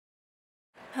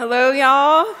Hello,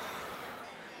 y'all.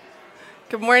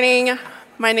 Good morning.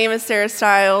 My name is Sarah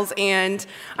Stiles, and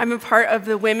I'm a part of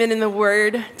the Women in the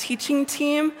Word teaching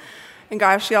team. And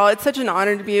gosh, y'all, it's such an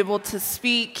honor to be able to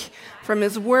speak from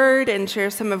His Word and share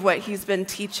some of what He's been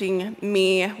teaching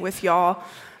me with y'all.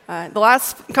 The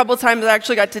last couple of times I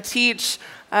actually got to teach,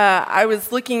 I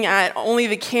was looking at only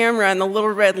the camera and the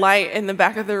little red light in the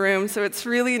back of the room, so it's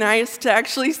really nice to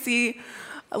actually see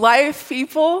live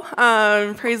people.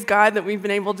 Praise God that we've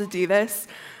been able to do this.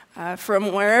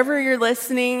 From wherever you're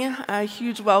listening, a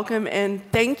huge welcome, and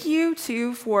thank you,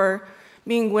 too, for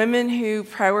being women who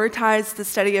prioritize the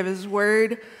study of His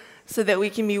Word so that we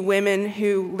can be women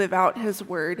who live out His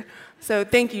Word. So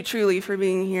thank you, truly, for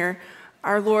being here.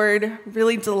 Our Lord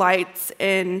really delights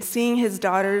in seeing His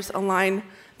daughters align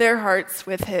their hearts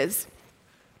with His.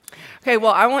 Okay,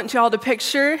 well, I want y'all to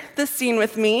picture this scene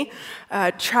with me.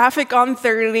 Traffic on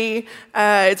 30,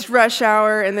 it's rush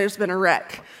hour, and there's been a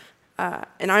wreck.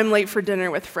 And I'm late for dinner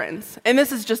with friends. And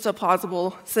this is just a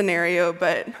plausible scenario,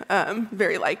 but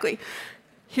very likely.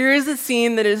 Here is a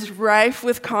scene that is rife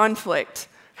with conflict.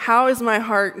 How is my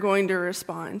heart going to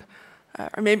respond?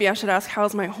 Or maybe I should ask, how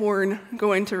is my horn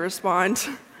going to respond?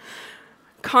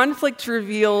 Conflict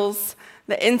reveals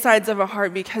the insides of a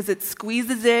heart because it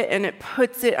squeezes it and it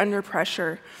puts it under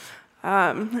pressure.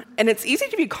 And it's easy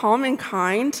to be calm and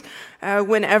kind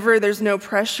whenever there's no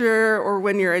pressure or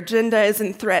when your agenda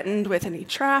isn't threatened with any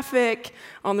traffic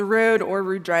on the road or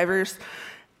rude drivers.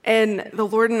 And the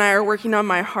Lord and I are working on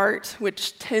my heart,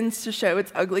 which tends to show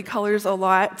its ugly colors a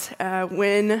lot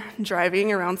when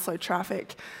driving around slow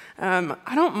traffic.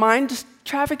 I don't mind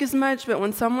traffic as much, but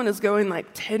when someone is going like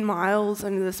 10 miles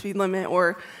under the speed limit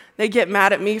or they get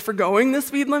mad at me for going the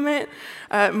speed limit,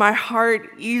 my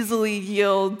heart easily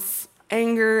yields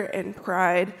anger and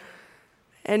pride.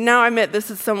 And now I admit this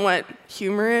is somewhat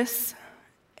humorous,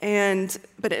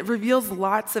 but it reveals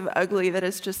lots of ugly that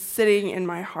is just sitting in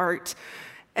my heart,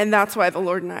 and that's why the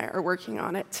Lord and I are working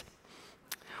on it.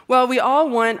 Well, we all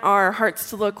want our hearts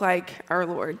to look like our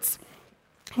Lord's.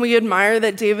 We admire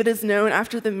that David is known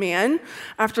after the man,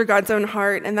 after God's own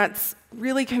heart, and that's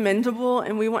really commendable,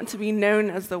 and we want to be known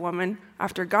as the woman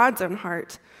after God's own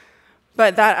heart.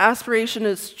 But that aspiration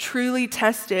is truly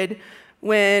tested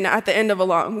when at the end of a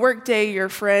long workday, your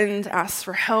friend asks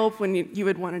for help when you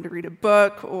had wanted to read a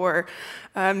book, or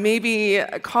maybe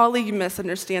a colleague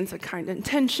misunderstands a kind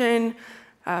intention,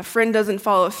 a friend doesn't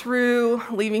follow through,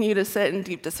 leaving you to sit in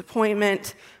deep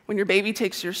disappointment, when your baby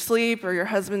takes your sleep, or your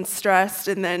husband's stressed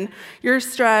and then you're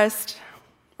stressed,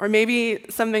 or maybe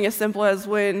something as simple as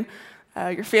when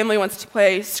your family wants to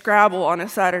play Scrabble on a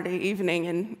Saturday evening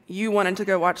and you wanted to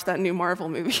go watch that new Marvel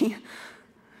movie.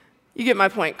 You get my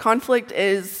point. Conflict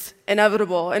is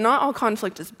inevitable, and not all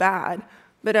conflict is bad,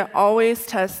 but it always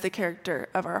tests the character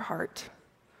of our heart.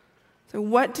 So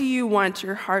what do you want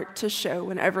your heart to show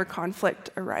whenever conflict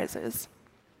arises?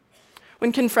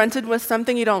 When confronted with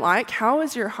something you don't like, how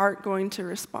is your heart going to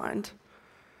respond?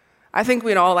 I think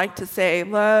we'd all like to say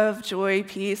love, joy,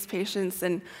 peace, patience,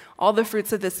 and all the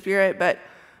fruits of the Spirit, but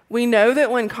we know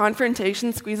that when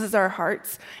confrontation squeezes our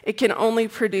hearts, it can only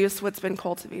produce what's been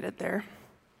cultivated there.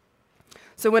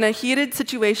 So when a heated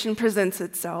situation presents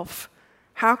itself,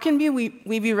 how can we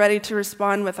be ready to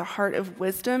respond with a heart of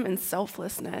wisdom and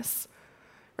selflessness,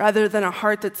 rather than a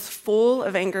heart that's full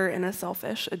of anger and a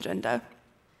selfish agenda?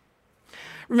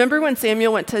 Remember when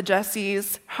Samuel went to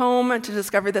Jesse's home to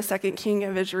discover the second king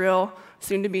of Israel,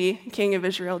 soon to be king of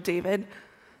Israel, David?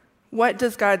 What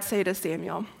does God say to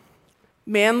Samuel?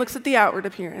 Man looks at the outward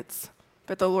appearance,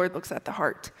 but the Lord looks at the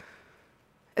heart.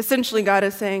 Essentially, God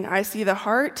is saying, I see the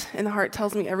heart, and the heart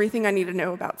tells me everything I need to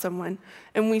know about someone.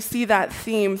 And we see that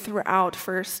theme throughout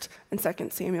 1st and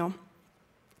 2nd Samuel.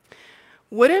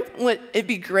 Wouldn't it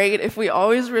be great if we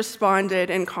always responded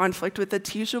in conflict with a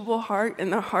teachable heart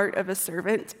and the heart of a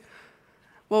servant?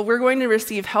 Well, we're going to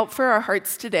receive help for our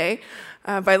hearts today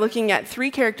by looking at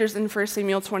 3 characters in 1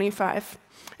 Samuel 25.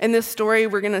 In this story,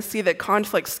 we're going to see that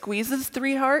conflict squeezes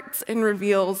 3 hearts and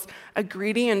reveals a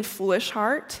greedy and foolish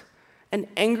heart, an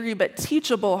angry but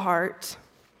teachable heart,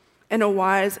 and a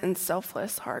wise and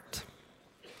selfless heart.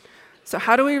 So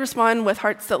how do we respond with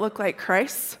hearts that look like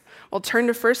Christ? Well, turn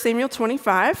to 1 Samuel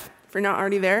 25, if you're not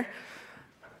already there.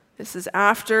 This is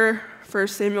after 1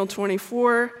 Samuel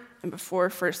 24 and before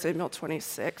 1 Samuel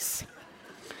 26.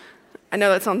 I know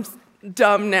that sounds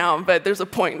dumb now, but there's a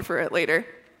point for it later.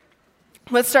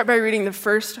 Let's start by reading the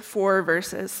first 4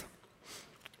 verses.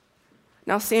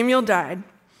 Now Samuel died,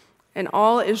 and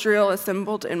all Israel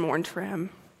assembled and mourned for him,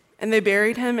 and they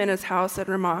buried him in his house at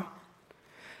Ramah.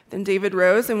 Then David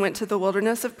rose and went to the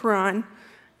wilderness of Paran,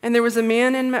 And there was a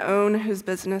man in Maon whose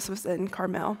business was in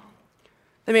Carmel.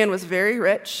 The man was very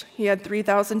rich. He had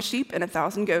 3,000 sheep and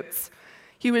 1,000 goats.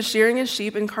 He was shearing his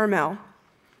sheep in Carmel.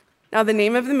 Now the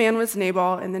name of the man was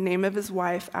Nabal, and the name of his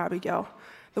wife Abigail.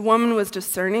 The woman was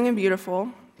discerning and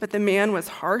beautiful, but the man was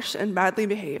harsh and badly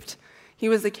behaved. He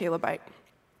was a Calebite.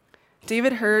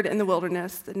 David heard in the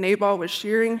wilderness that Nabal was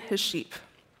shearing his sheep.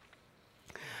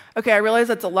 Okay, I realize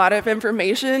that's a lot of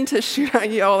information to shoot at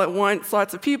you all at once,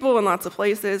 lots of people and lots of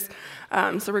places,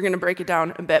 so we're going to break it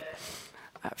down a bit.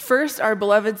 First, our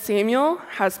beloved Samuel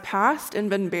has passed and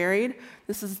been buried.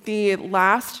 This is the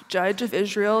last judge of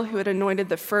Israel who had anointed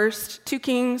the first two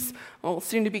kings, well,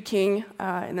 soon to be king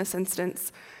in this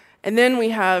instance. And then we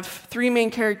have three main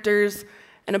characters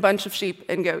and a bunch of sheep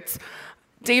and goats.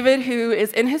 David, who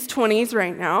is in his 20s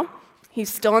right now,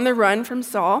 he's still on the run from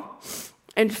Saul.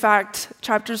 In fact,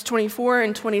 chapters 24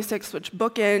 and 26, which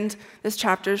bookend this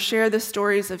chapter, share the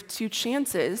stories of two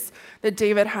chances that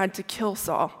David had to kill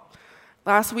Saul.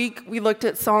 Last week, we looked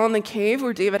at Saul in the cave,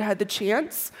 where David had the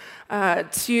chance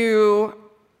to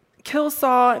kill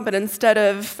Saul, but instead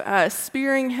of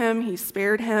spearing him, he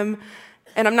spared him.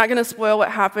 And I'm not going to spoil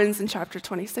what happens in chapter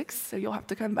 26, so you'll have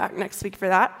to come back next week for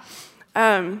that.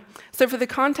 So for the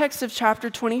context of chapter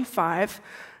 25,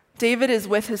 David is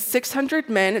with his 600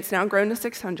 men. It's now grown to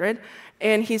 600,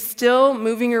 and he's still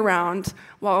moving around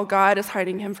while God is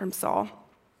hiding him from Saul.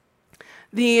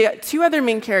 The two other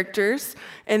main characters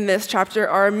in this chapter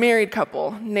are a married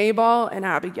couple, Nabal and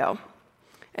Abigail.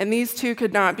 And these two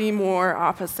could not be more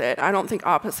opposite. I don't think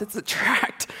opposites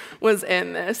attract was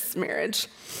in this marriage.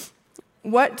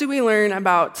 What do we learn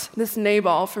about this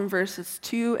Nabal from verses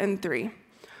 2 and 3?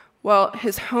 Well,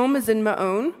 his home is in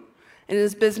Maon, and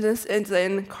his business is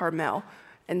in Carmel.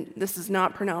 And this is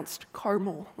not pronounced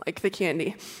caramel, like the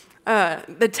candy.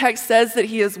 The text says that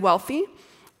he is wealthy,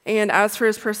 and as for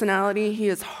his personality, he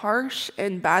is harsh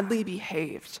and badly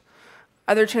behaved.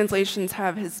 Other translations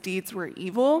have his deeds were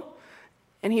evil,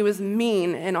 and he was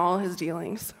mean in all his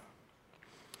dealings.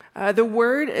 The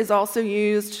word harsh is also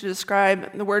used to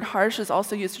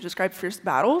describe fierce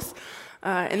battles.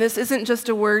 And this isn't just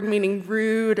a word meaning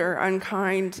rude or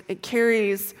unkind. It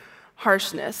carries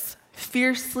harshness,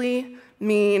 fiercely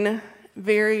mean,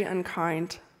 very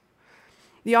unkind.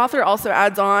 The author also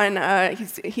adds on,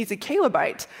 he's a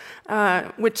Calebite,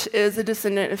 which is a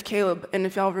descendant of Caleb. And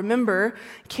if y'all remember,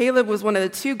 Caleb was one of the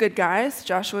two good guys,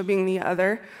 Joshua being the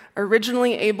other,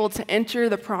 originally able to enter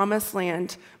the promised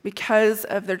land because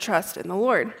of their trust in the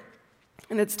Lord.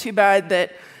 And it's too bad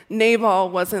that Nabal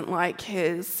wasn't like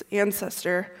his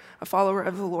ancestor, a follower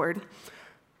of the Lord.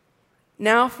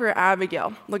 Now for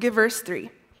Abigail. Look at verse 3.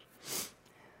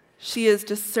 She is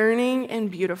discerning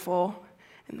and beautiful,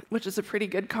 which is a pretty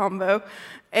good combo.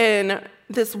 And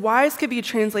this wise could be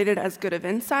translated as good of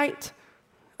insight,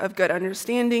 of good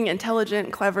understanding,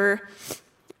 intelligent, clever.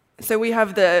 So we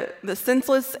have the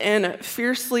senseless and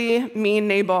fiercely mean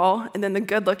Nabal, and then the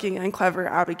good-looking and clever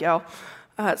Abigail.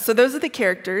 So those are the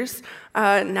characters.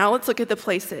 Now let's look at the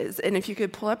places. And if you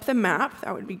could pull up the map,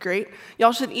 that would be great.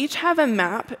 Y'all should each have a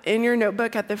map in your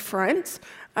notebook at the front.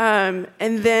 And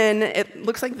then it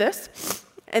looks like this.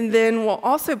 And then we'll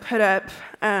also put up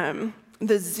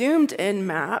the zoomed-in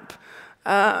map.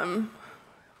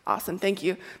 Awesome, thank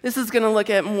you. This is going to look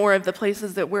at more of the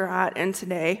places that we're at in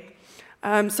today.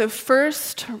 So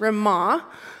first, Ramah.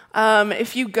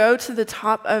 If you go to the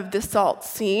top of the Salt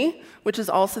Sea, which is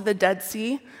also the Dead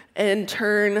Sea, and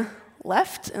turn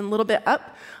left and a little bit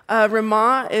up,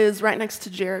 Ramah is right next to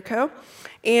Jericho.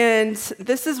 And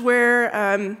this is where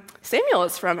Samuel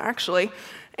is from, actually.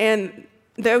 And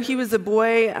though he was a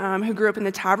boy who grew up in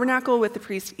the tabernacle with the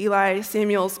priest Eli,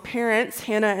 Samuel's parents,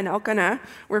 Hannah and Elkanah,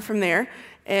 were from there.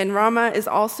 And Ramah is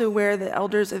also where the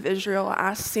elders of Israel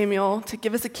asked Samuel to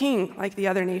give us a king like the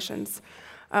other nations.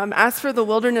 As for the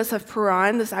wilderness of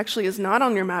Paran, this actually is not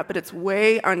on your map, but it's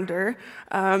way under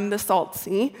the Salt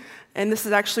Sea. And this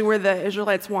is actually where the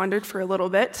Israelites wandered for a little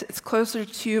bit. It's closer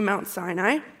to Mount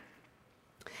Sinai.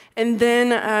 And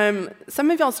then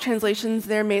some of y'all's translations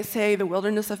there may say the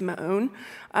wilderness of Maon.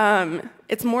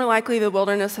 It's more likely the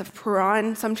wilderness of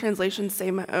Paran. Some translations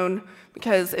say Maon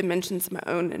because it mentions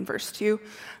Maon in verse 2.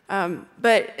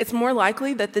 But it's more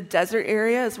likely that the desert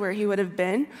area is where he would have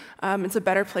been. It's a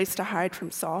better place to hide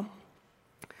from Saul.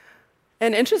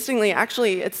 And interestingly,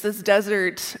 actually, it's this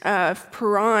desert of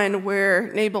Paran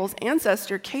where Nabal's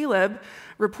ancestor, Caleb,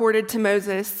 reported to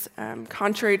Moses,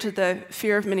 contrary to the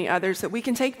fear of many others, that we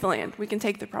can take the land, we can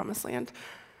take the promised land.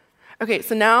 Okay,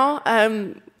 so now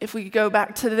if we go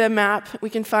back to the map, we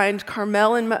can find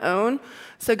Carmel and Maon.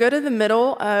 So go to the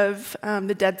middle of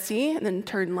the Dead Sea and then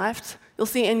turn left. You'll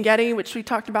see En-Gedi, which we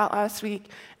talked about last week,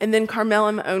 and then Carmel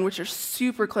and Maon, which are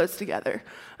super close together.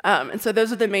 And so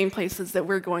those are the main places that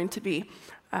we're going to be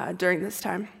during this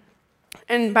time.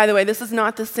 And by the way, this is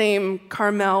not the same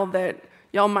Carmel that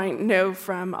y'all might know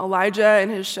from Elijah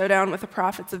and his showdown with the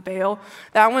prophets of Baal.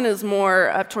 That one is more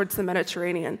up towards the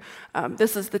Mediterranean.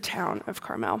 This is the town of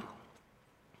Carmel.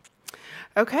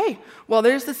 Okay, well,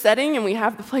 there's the setting, and we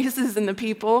have the places and the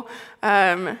people,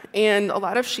 and a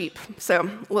lot of sheep. So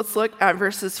let's look at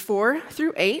verses 4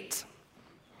 through 8.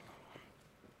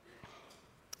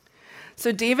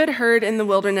 So David heard in the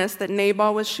wilderness that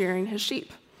Nabal was shearing his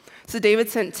sheep. So David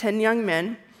sent 10 young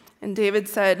men, and David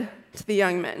said to the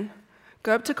young men,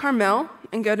 "Go up to Carmel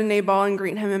and go to Nabal and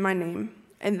greet him in my name,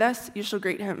 and thus you shall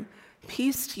greet him.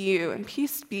 Peace to you, and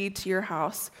peace be to your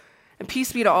house, and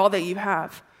peace be to all that you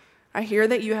have. I hear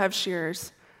that you have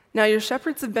shearers. Now your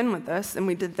shepherds have been with us, and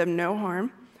we did them no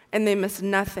harm, and they missed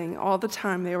nothing all the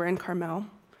time they were in Carmel.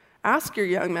 Ask your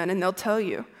young men, and they'll tell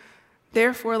you.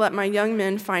 Therefore let my young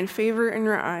men find favor in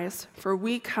your eyes, for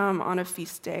we come on a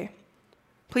feast day.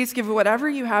 Please give whatever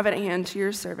you have at hand to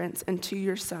your servants and to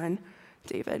your son,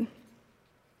 David."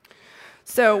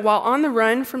 So while on the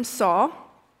run from Saul,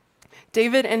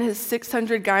 David and his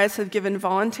 600 guys have given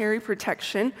voluntary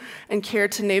protection and care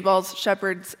to Nabal's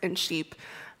shepherds and sheep,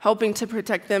 helping to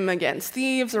protect them against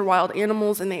thieves or wild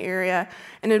animals in the area.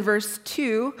 And in verse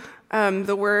 2,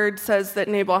 the word says that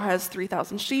Nabal has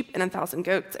 3,000 sheep and 1,000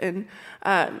 goats. And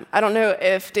I don't know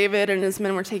if David and his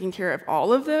men were taking care of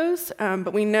all of those,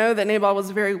 but we know that Nabal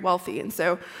was very wealthy, and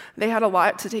so they had a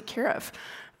lot to take care of.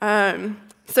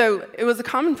 So it was a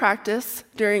common practice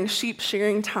during sheep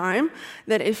shearing time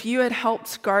that if you had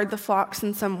helped guard the flocks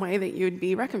in some way, that you would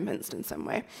be recompensed in some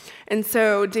way. And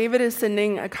so David is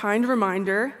sending a kind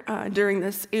reminder during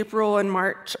this April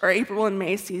and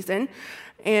May season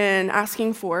and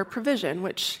asking for provision,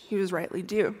 which he was rightly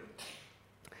due,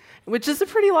 which is a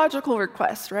pretty logical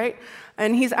request, right?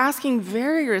 And he's asking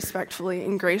very respectfully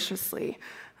and graciously,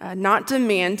 not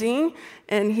demanding,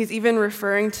 and he's even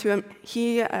referring to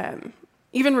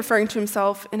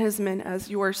himself and his men as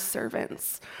your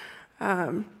servants.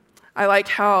 I like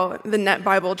how the Net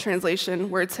Bible translation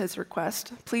words his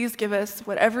request. Please give us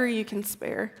whatever you can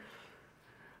spare.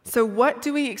 So what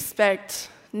do we expect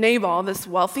Nabal, this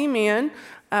wealthy man,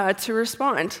 to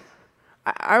respond?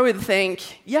 I would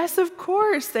think, yes, of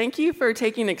course. Thank you for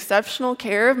taking exceptional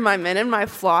care of my men and my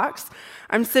flocks.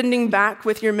 I'm sending back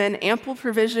with your men ample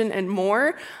provision and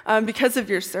more because of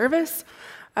your service.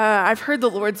 I've heard the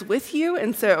Lord's with you,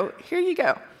 and so here you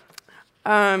go.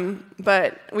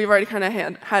 But we've already kind of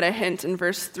had a hint in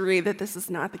verse 3 that this is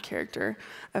not the character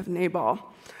of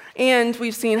Nabal. And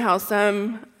we've seen how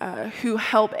some who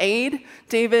help aid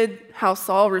David, how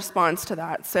Saul responds to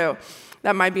that. So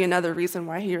that might be another reason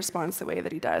why he responds the way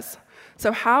that he does.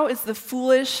 So how is the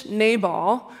foolish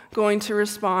Nabal going to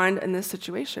respond in this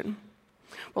situation?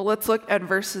 Well, let's look at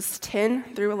verses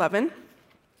 10 through 11.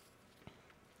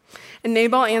 And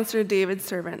Nabal answered David's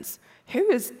servants,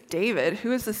 "Who is David?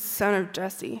 Who is the son of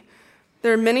Jesse?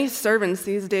 There are many servants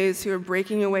these days who are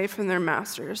breaking away from their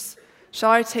masters. Shall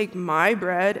I take my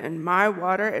bread and my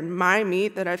water and my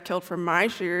meat that I've killed for my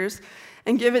shearers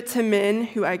and give it to men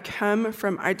who I come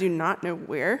from I do not know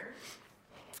where?"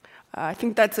 I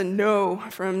think that's a no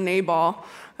from Nabal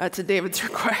to David's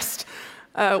request.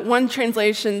 One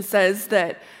translation says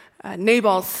that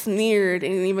Nabal sneered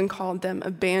and even called them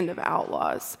a band of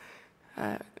outlaws.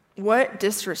 What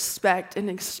disrespect and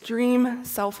extreme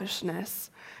selfishness.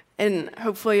 And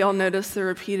hopefully you'll notice the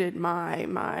repeated my.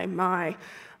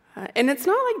 And it's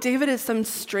not like David is some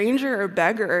stranger or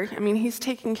beggar. I mean, he's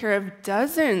taking care of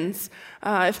dozens,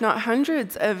 if not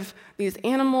hundreds, of these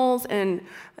animals and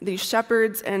these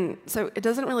shepherds. And so it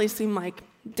doesn't really seem like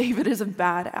David is a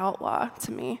bad outlaw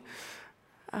to me.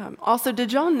 Also,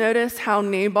 did y'all notice how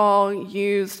Nabal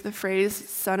used the phrase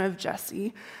son of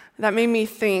Jesse? That made me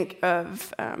think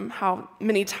of how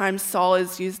many times Saul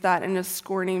has used that in a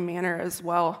scorning manner as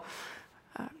well.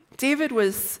 David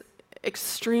was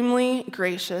extremely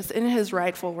gracious in his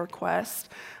rightful request.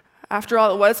 After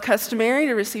all, it was customary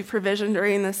to receive provision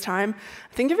during this time.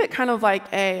 Think of it kind of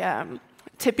like a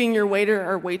tipping your waiter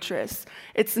or waitress.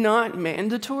 It's not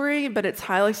mandatory, but it's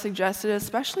highly suggested,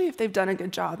 especially if they've done a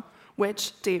good job,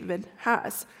 which David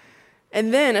has.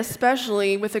 And then,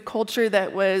 especially with a culture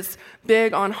that was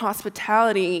big on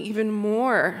hospitality, even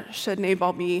more should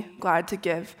Nabal be glad to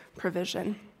give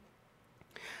provision.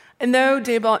 And though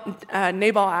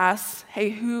Nabal asks,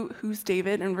 "Hey, who's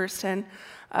David?" in verse 10,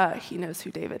 he knows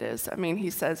who David is. I mean, he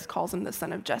calls him the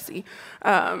son of Jesse.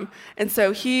 And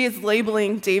so he is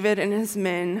labeling David and his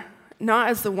men not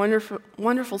as the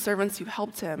wonderful servants who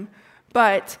helped him,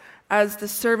 but as the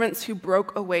servants who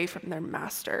broke away from their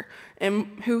master.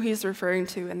 And who he's referring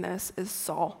to in this is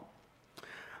Saul.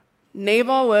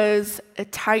 Nabal was a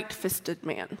tight-fisted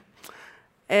man.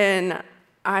 And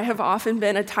I have often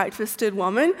been a tight-fisted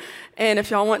woman. And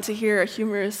if y'all want to hear a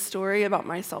humorous story about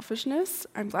my selfishness,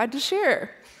 I'm glad to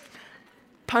share.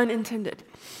 Pun intended.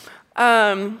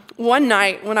 One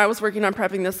night when I was working on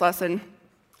prepping this lesson,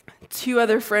 2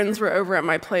 other friends were over at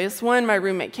my place. One, my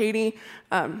roommate, Katie,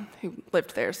 who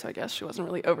lived there, so I guess she wasn't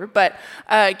really over. But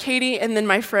Katie and then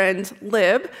my friend,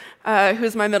 Lib, who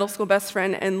is my middle school best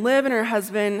friend. And Lib and her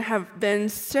husband have been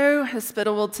so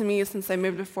hospitable to me since I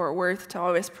moved to Fort Worth to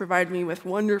always provide me with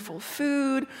wonderful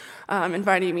food,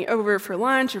 inviting me over for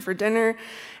lunch or for dinner.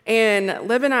 And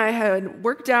Lib and I had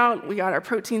worked out, we got our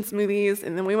protein smoothies,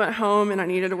 and then we went home and I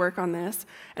needed to work on this.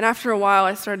 And after a while,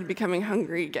 I started becoming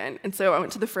hungry again. And so I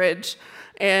went to the fridge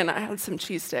and I had some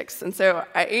cheese sticks. And so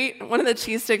I ate one of the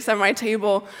cheese sticks at my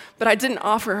table, but I didn't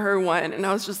offer her one. And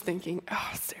I was just thinking,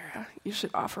 oh, Sarah, you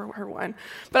should offer her one.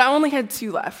 But I only had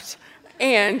 2 left.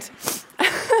 And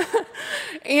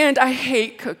and I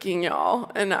hate cooking,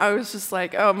 y'all. And I was just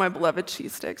like, oh, my beloved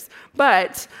cheese sticks.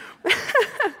 But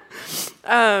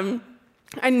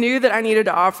I knew that I needed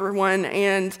to offer one,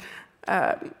 and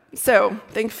so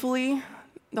thankfully,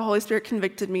 the Holy Spirit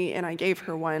convicted me, and I gave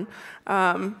her one.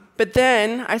 But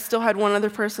then I still had one other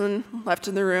person left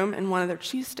in the room and one other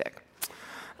cheese stick.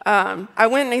 I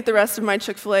went and ate the rest of my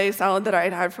Chick-fil-A salad that I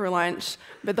had had for lunch,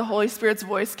 but the Holy Spirit's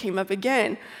voice came up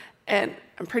again, and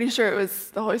I'm pretty sure it was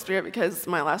the Holy Spirit because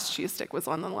my last cheese stick was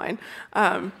on the line.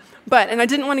 And I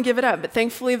didn't want to give it up, but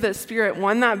thankfully the Spirit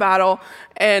won that battle,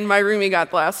 and my roomie got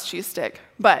the last cheese stick.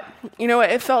 But you know what?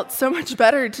 It felt so much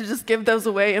better to just give those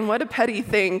away, and what a petty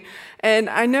thing. And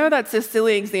I know that's a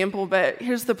silly example, but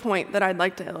here's the point that I'd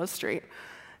like to illustrate.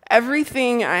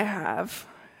 Everything I have,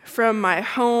 from my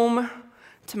home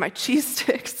to my cheese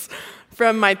sticks,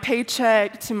 from my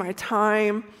paycheck to my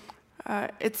time,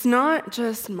 it's not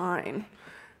just mine.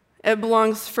 It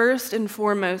belongs first and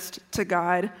foremost to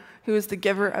God, who is the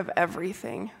giver of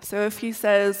everything. So if he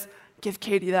says, give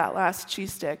Katie that last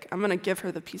cheese stick, I'm going to give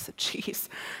her the piece of cheese.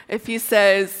 If he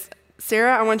says,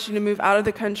 Sarah, I want you to move out of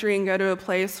the country and go to a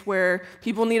place where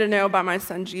people need to know about my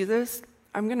son Jesus,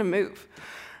 I'm going to move.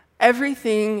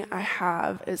 Everything I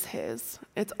have is his.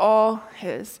 It's all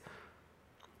his.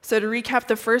 So to recap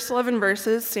the first 11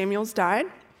 verses, Samuel's died,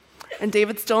 and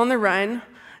David's still on the run.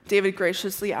 David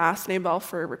graciously asks Nabal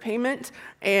for repayment,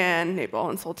 and Nabal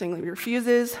insultingly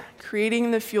refuses, creating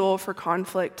the fuel for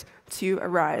conflict to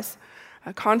arise.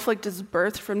 Conflict is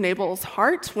birthed from Nabal's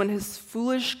heart when his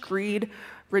foolish greed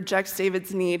rejects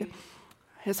David's need.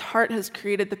 His heart has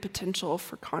created the potential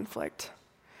for conflict.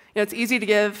 You know, it's easy to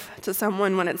give to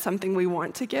someone when it's something we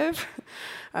want to give.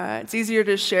 It's easier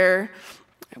to share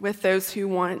with those who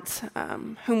want,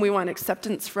 whom we want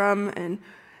acceptance from, and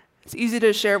it's easy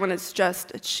to share when it's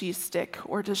just a cheese stick,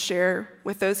 or to share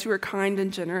with those who are kind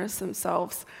and generous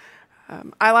themselves.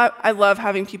 I love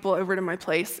having people over to my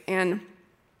place, and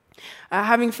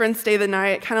having friends stay the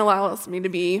night kind of allows me to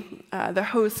be the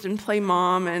host and play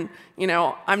mom. And, you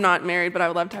know, I'm not married, but I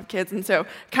would love to have kids, and so it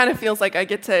kind of feels like I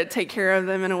get to take care of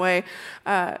them in a way.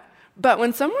 But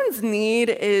when someone's need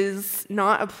is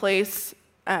not a place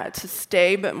to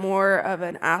stay, but more of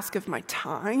an ask of my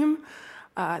time,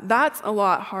 that's a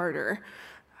lot harder.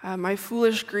 My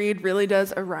foolish greed really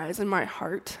does arise in my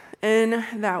heart in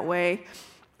that way.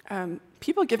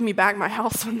 People give me back my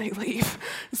house when they leave,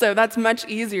 so that's much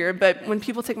easier. But when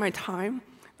people take my time,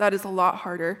 that is a lot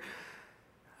harder.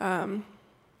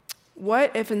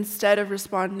 What if instead of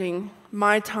responding,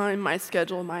 my time, my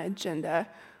schedule, my agenda,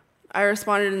 I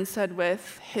responded instead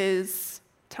with his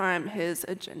time, his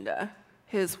agenda,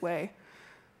 his way?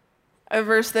 A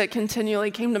verse that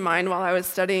continually came to mind while I was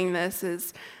studying this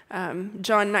is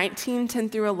John 19, 10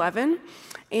 through 11.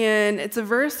 And it's a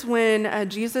verse when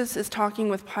Jesus is talking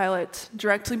with Pilate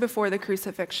directly before the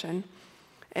crucifixion.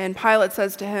 And Pilate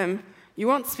says to him, "You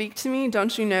won't speak to me?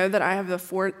 Don't you know that I have the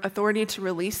authority to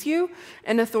release you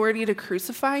and authority to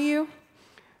crucify you?"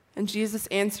 And Jesus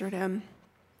answered him,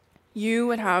 "You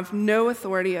would have no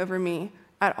authority over me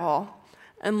at all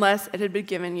unless it had been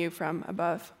given you from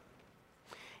above."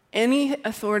 Any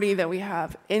authority that we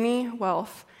have, any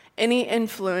wealth, any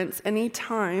influence, any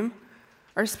time,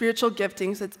 our spiritual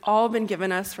giftings, it's all been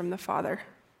given us from the Father.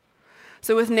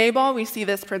 So with Nabal, we see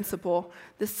this principle.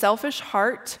 The selfish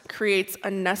heart creates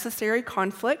unnecessary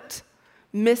conflict,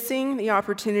 missing the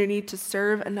opportunity to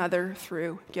serve another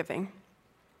through giving.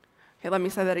 Okay, let me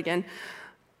say that again.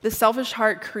 The selfish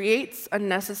heart creates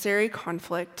unnecessary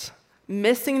conflict,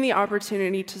 missing the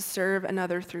opportunity to serve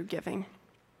another through giving.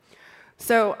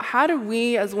 So how do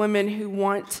we as women who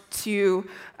want to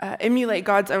emulate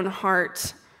God's own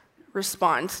heart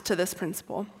respond to this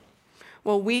principle?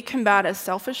 Well, we combat a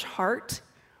selfish heart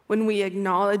when we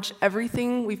acknowledge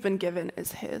everything we've been given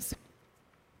is His.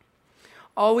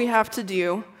 All we have to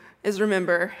do is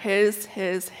remember His,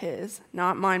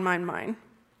 not mine, mine, mine.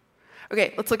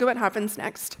 Okay, let's look at what happens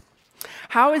next.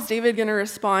 How is David going to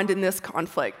respond in this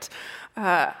conflict?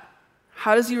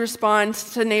 How does he respond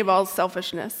to Nabal's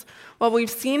selfishness? Well,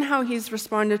 we've seen how he's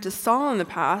responded to Saul in the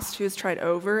past, who has tried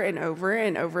over and over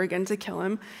and over again to kill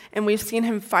him, and we've seen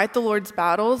him fight the Lord's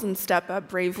battles and step up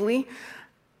bravely.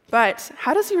 But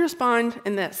how does he respond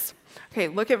in this? Okay,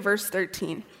 look at verse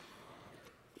 13.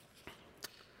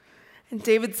 And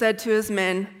David said to his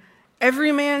men,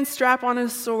 "Every man strap on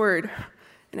his sword."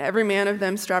 And every man of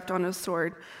them strapped on his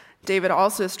sword. David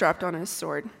also strapped on his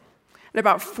sword. And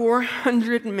about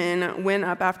 400 men went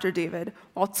up after David,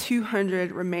 while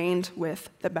 200 remained with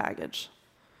the baggage.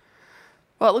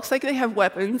 Well, it looks like they have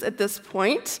weapons at this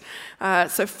point.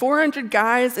 So 400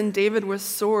 guys and David with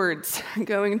swords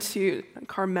going to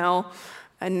Carmel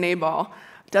and Nabal.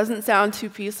 Doesn't sound too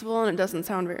peaceful, and it doesn't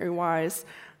sound very wise.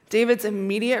 David's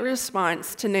immediate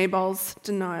response to Nabal's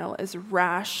denial is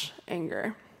rash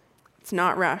anger. It's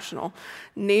not rational.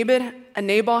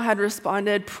 Nabal had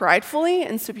responded pridefully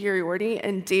in superiority,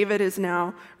 and David is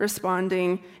now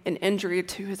responding in injury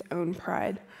to his own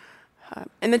pride.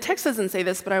 And the text doesn't say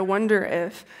this, but I wonder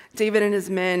if David and his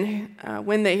men,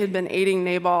 when they had been aiding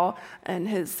Nabal and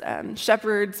his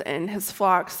shepherds and his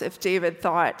flocks, if David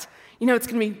thought, it's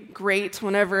going to be great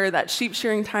whenever that sheep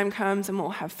shearing time comes and we'll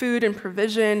have food and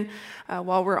provision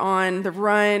while we're on the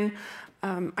run.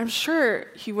 I'm sure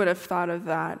he would have thought of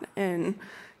that. And,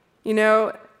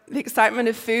 the excitement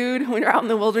of food when you're out in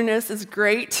the wilderness is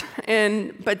great,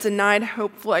 but denied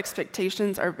hopeful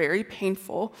expectations are very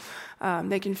painful.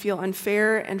 They can feel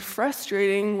unfair and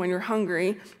frustrating when you're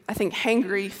hungry. I think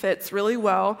hangry fits really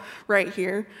well right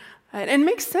here. And it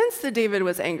makes sense that David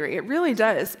was angry. It really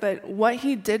does. But what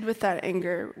he did with that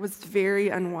anger was very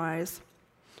unwise.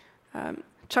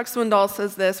 Chuck Swindoll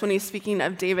says this when he's speaking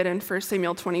of David in 1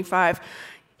 Samuel 25.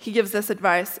 He gives this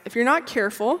advice: if you're not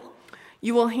careful,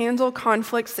 you will handle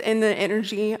conflicts in the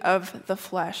energy of the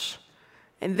flesh,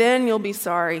 and then you'll be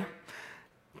sorry.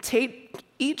 Take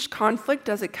each conflict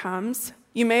as it comes.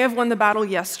 You may have won the battle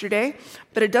yesterday,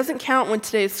 but it doesn't count when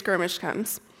today's skirmish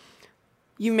comes.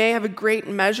 You may have a great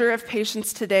measure of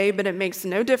patience today, but it makes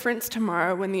no difference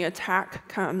tomorrow when the attack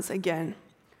comes again.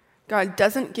 God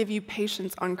doesn't give you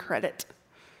patience on credit.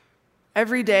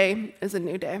 Every day is a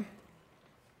new day.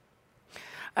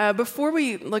 Before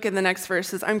we look at the next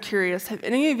verses, I'm curious, have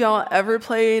any of y'all ever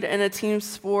played in a team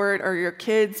sport, or your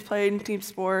kids played in team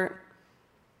sport?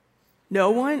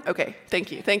 No one? Okay,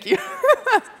 thank you.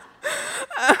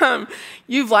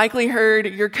 You've likely heard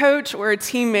your coach or a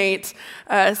teammate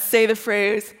say the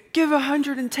phrase, "give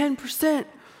 110%,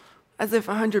 as if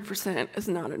 100% is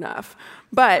not enough.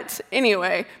 But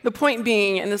anyway, the point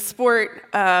being, in the sport,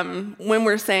 when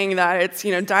we're saying that, it's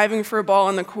diving for a ball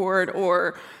on the court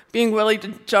or being willing to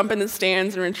jump in the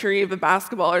stands and retrieve a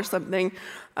basketball or something,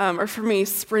 or for me,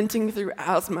 sprinting through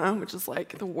asthma, which is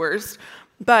like the worst.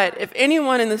 But if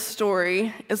anyone in this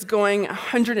story is going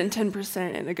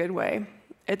 110% in a good way,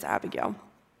 it's Abigail.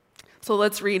 So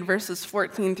let's read verses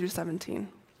 14 through 17.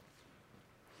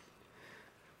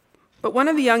 But one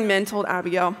of the young men told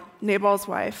Abigail, Nabal's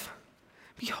wife,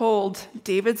 "Behold,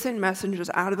 David sent messengers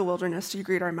out of the wilderness to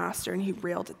greet our master, and he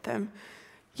railed at them.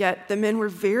 Yet the men were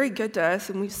very good to us,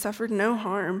 and we suffered no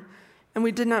harm, and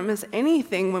we did not miss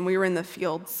anything when we were in the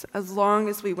fields, as long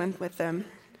as we went with them.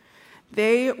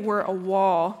 They were a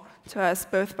wall to us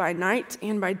both by night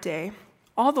and by day,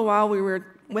 all the while we were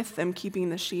with them keeping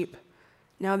the sheep.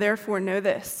 Now therefore know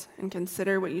this, and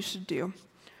consider what you should do.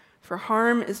 For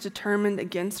harm is determined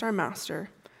against our master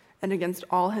and against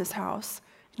all his house,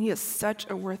 and he is such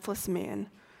a worthless man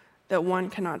that one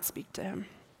cannot speak to him."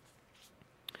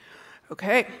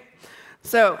 Okay,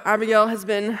 so Abigail has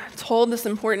been told this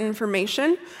important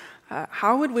information.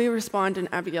 How would we respond in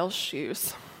Abigail's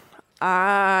shoes?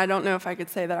 I don't know if I could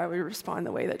say that I would respond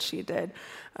the way that she did.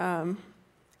 And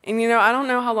I don't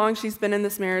know how long she's been in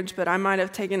this marriage, but I might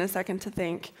have taken a second to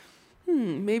think,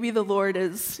 maybe the Lord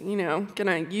is, going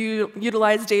to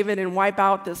utilize David and wipe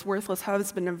out this worthless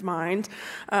husband of mine.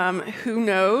 Who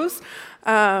knows?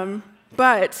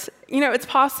 But, it's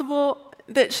possible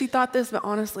that she thought this, but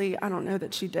honestly, I don't know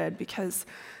that she did, because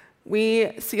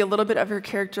we see a little bit of her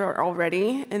character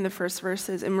already in the first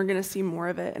verses, and we're going to see more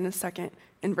of it in a second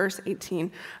in verse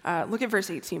 18. Look at verse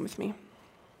 18 with me.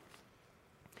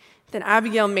 Then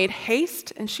Abigail made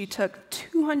haste, and she took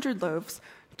 200 loaves,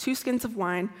 2 skins of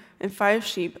wine, and 5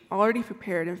 sheep already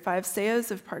prepared, and 5 seahs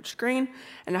of parched grain,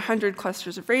 and 100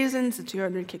 clusters of raisins, and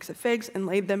 200 cakes of figs, and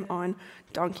laid them on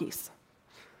donkeys.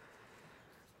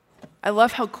 I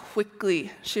love how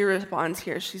quickly she responds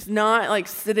here. She's not like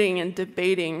sitting and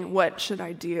debating, what should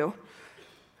I do?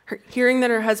 Hearing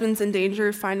that her husband's in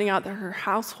danger, finding out that her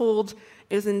household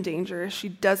is in danger, she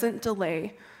doesn't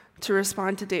delay to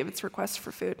respond to David's request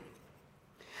for food.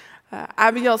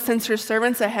 Abigail sends her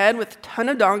servants ahead with a ton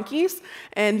of donkeys,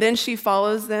 and then she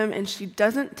follows them, and she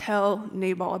doesn't tell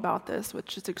Nabal about this,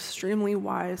 which is extremely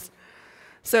wise.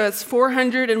 So as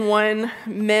 401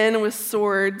 men with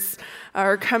swords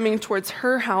are coming towards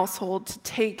her household to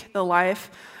take the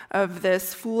life of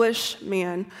this foolish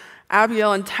man,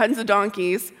 Abigail and tons of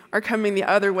donkeys are coming the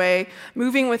other way,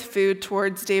 moving with food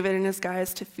towards David and his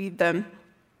guys to feed them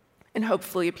and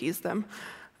hopefully appease them.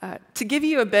 To give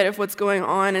you a bit of what's going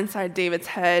on inside David's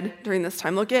head during this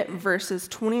time, look at verses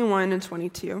 21 and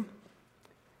 22.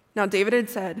 Now David had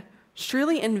said,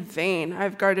 "Surely in vain I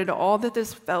have guarded all that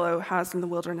this fellow has in the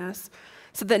wilderness,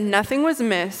 so that nothing was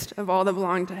missed of all that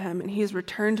belonged to him, and he has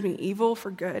returned me evil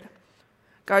for good.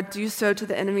 God, do so to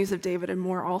the enemies of David, and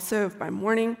more also, if by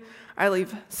morning I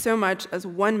leave so much as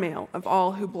one male of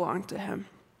all who belong to him."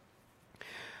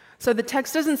 So the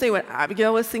text doesn't say what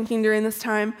Abigail was thinking during this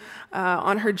time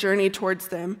on her journey towards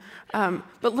them.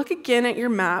 But look again at your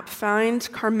map, find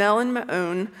Carmel and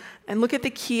Maon, and look at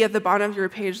the key at the bottom of your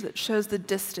page that shows the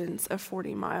distance of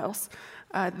 40 miles.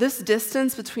 This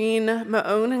distance between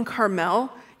Maon and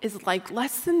Carmel is like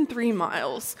less than 3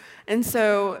 miles. And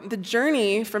so the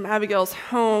journey from Abigail's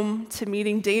home to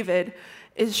meeting David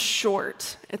is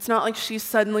short. It's not like she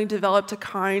suddenly developed a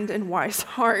kind and wise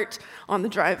heart on the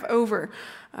drive over.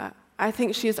 I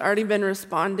think she's already been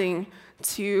responding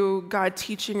to God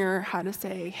teaching her how to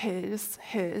say his.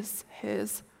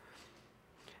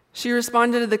 She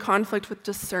responded to the conflict with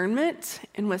discernment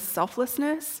and with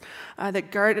selflessness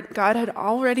that God had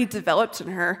already developed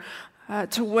in her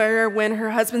to where when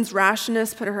her husband's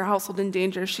rashness put her household in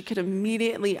danger, she could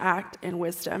immediately act in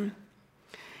wisdom.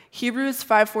 Hebrews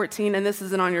 5:14, and this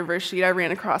isn't on your verse sheet. I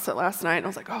ran across it last night, and I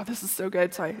was like, oh, this is so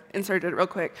good, so I inserted it real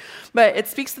quick. But it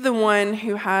speaks to the one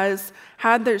who has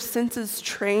had their senses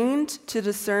trained to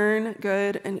discern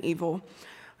good and evil.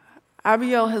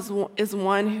 Abigail is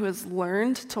one who has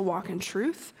learned to walk in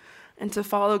truth and to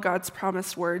follow God's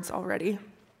promised words already.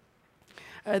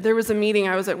 There was a meeting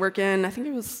I was at work in, I think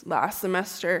it was last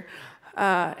semester,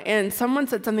 and someone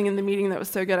said something in the meeting that was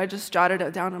so good, I just jotted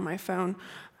it down on my phone.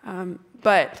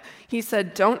 But he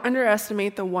said, "Don't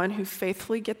underestimate the one who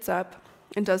faithfully gets up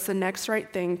and does the next right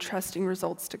thing, trusting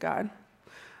results to God."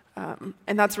 And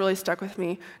that's really stuck with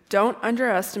me. Don't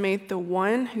underestimate the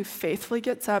one who faithfully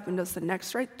gets up and does the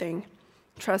next right thing,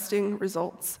 trusting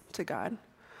results to God.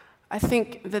 I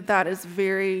think that is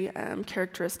very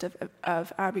characteristic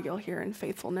of Abigail here in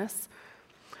faithfulness.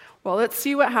 Well, let's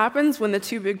see what happens when the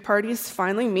two big parties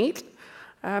finally meet.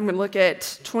 I'm going to look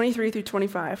at 23 through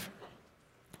 25.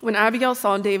 When Abigail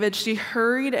saw David, she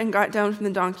hurried and got down from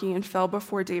the donkey and fell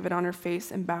before David on her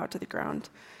face and bowed to the ground.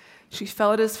 She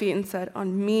fell at his feet and said,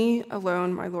 "On me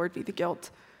alone, my Lord, be the guilt.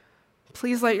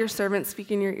 Please let your servant speak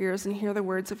in your ears and hear the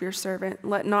words of your servant.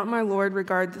 Let not my Lord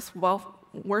regard this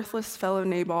worthless fellow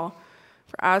Nabal,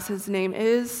 for as his name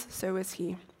is, so is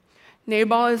he.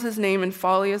 Nabal is his name, and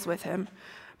folly is with him.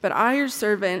 But I, your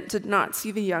servant, did not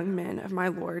see the young men of my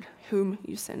Lord, whom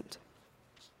you sent."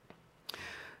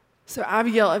 So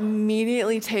Abigail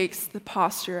immediately takes the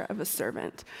posture of a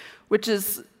servant, which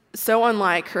is so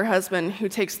unlike her husband, who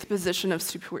takes the position of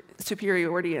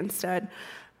superiority instead.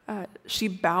 She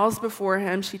bows before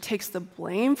him. She takes the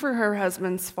blame for her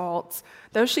husband's faults,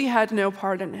 though she had no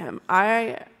part in him.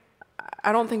 I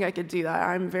don't think I could do that.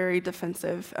 I'm very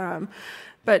defensive.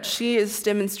 But she is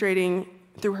demonstrating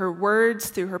through her words,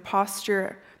 through her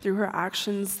posture, through her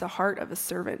actions, the heart of a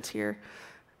servant here.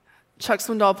 Chuck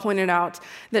Swindoll pointed out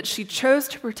that she chose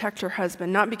to protect her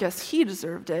husband, not because he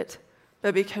deserved it,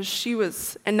 but because she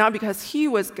was, and not because he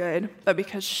was good, but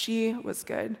because she was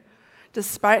good.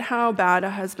 Despite how bad a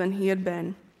husband he had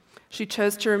been, she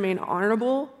chose to remain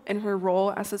honorable in her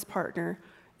role as his partner,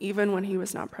 even when he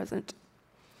was not present.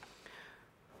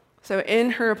 So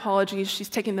in her apology, she's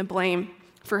taking the blame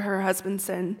for her husband's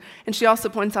sin. And she also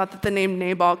points out that the name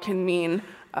Nabal can mean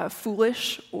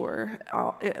foolish, or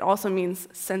it also means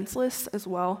senseless as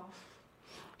well.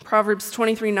 Proverbs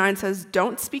 23:9 says,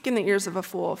 "Don't speak in the ears of a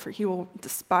fool, for he will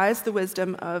despise the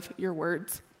wisdom of your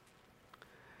words."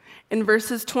 In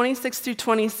verses 26 through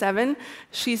 27,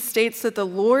 she states that the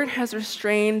Lord has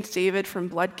restrained David from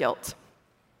blood guilt,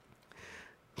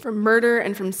 from murder,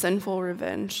 and from sinful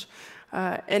revenge.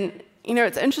 And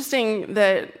It's interesting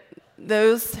that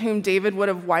those whom David would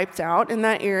have wiped out in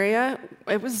that area,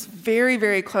 it was very,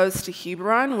 very close to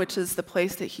Hebron, which is the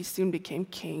place that he soon became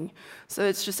king. So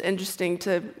it's just interesting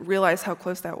to realize how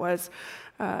close that was.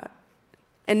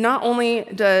 And not only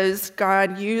does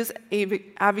God use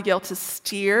Abigail to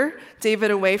steer David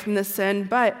away from the sin,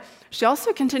 but she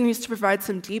also continues to provide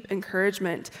some deep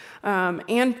encouragement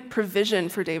and provision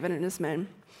for David and his men.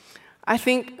 I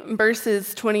think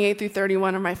verses 28 through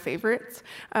 31 are my favorites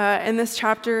in this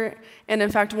chapter. And in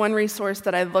fact, one resource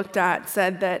that I looked at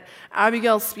said that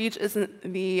Abigail's speech isn't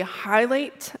the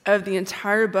highlight of the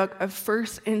entire book of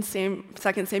 1st and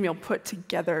 2nd Samuel put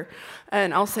together.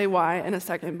 And I'll say why in a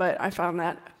second, but I found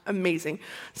that amazing.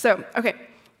 So, okay,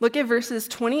 look at verses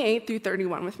 28 through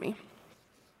 31 with me.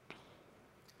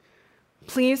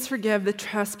 Please forgive the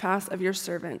trespass of your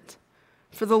servant,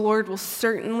 for the Lord will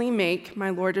certainly make my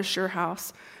Lord a sure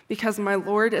house, because my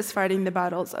Lord is fighting the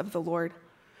battles of the Lord.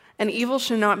 And evil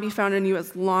shall not be found in you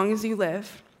as long as you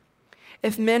live.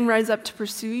 If men rise up to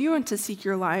pursue you and to seek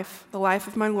your life, the life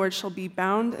of my Lord shall be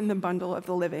bound in the bundle of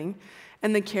the living,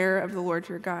 and the care of the Lord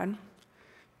your God.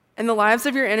 And the lives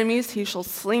of your enemies he shall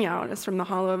sling out as from the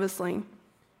hollow of a sling.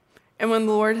 And when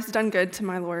the Lord has done good to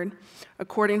my Lord,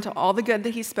 according to all the good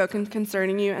that he's spoken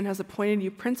concerning you and has appointed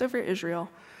you prince over Israel,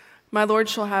 my Lord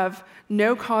shall have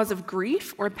no cause of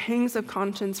grief or pangs of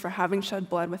conscience for having shed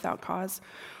blood without cause,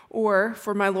 or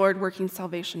for my Lord working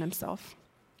salvation himself.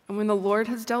 And when the Lord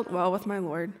has dealt well with my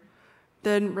Lord,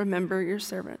 then remember your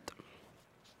servant.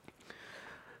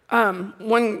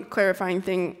 One clarifying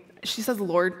thing, she says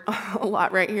Lord a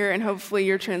lot right here, and hopefully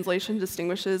your translation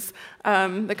distinguishes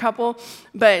the couple.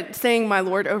 But saying my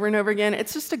Lord over and over again,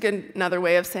 it's just another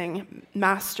way of saying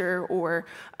master or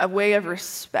a way of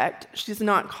respect. She's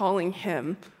not calling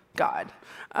him God.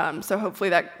 So hopefully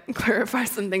that clarifies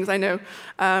some things. I know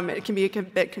it can be a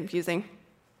bit confusing.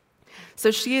 So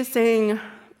she is saying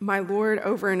my Lord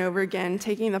over and over again,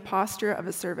 taking the posture of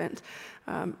a servant.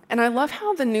 And I love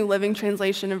how the New Living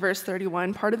Translation in verse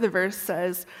 31, part of the verse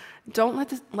says, don't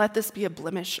let this be a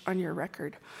blemish on your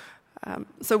record.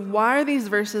 So why are these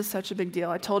verses such a big deal?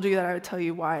 I told you that I would tell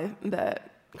you why the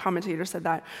commentator said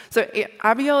that. So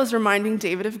Abigail is reminding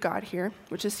David of God here,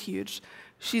 which is huge.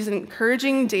 She's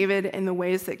encouraging David in the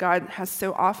ways that God has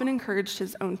so often encouraged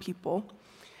his own people.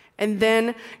 And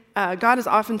then God has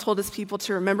often told his people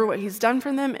to remember what he's done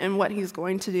for them and what he's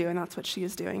going to do, and that's what she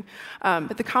is doing.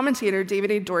 But the commentator, David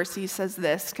A. Dorsey, says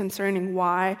this concerning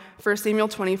why 1 Samuel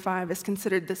 25 is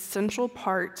considered the central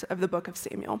part of the book of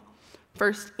Samuel,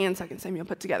 1st and 2nd Samuel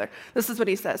put together. This is what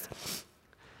he says.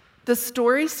 The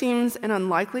story seems an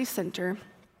unlikely center,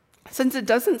 since it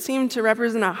doesn't seem to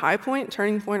represent a high point,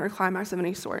 turning point, or climax of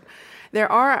any sort. There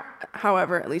are,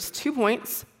 however, at least 2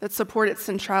 points that support its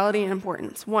centrality and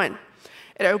importance. 1,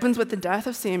 it opens with the death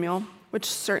of Samuel, which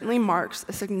certainly marks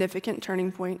a significant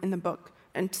turning point in the book.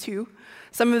 And 2,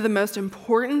 some of the most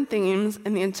important themes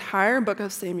in the entire book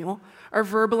of Samuel are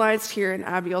verbalized here in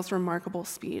Abigail's remarkable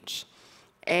speech.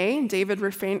 A, David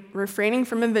refraining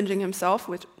from avenging himself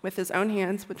with his own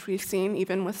hands, which we've seen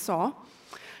even with Saul.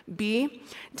 B,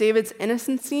 David's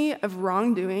innocency of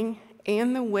wrongdoing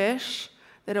and the wish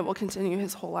that it will continue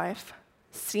his whole life.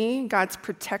 C, God's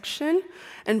protection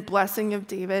and blessing of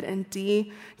David. And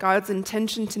D, God's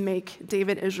intention to make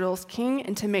David Israel's king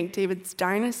and to make David's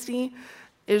dynasty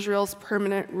Israel's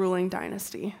permanent ruling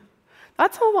dynasty.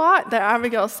 That's a lot that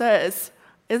Abigail says,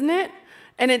 isn't it?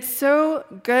 And it's so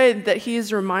good that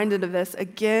he's reminded of this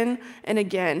again and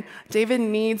again. David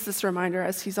needs this reminder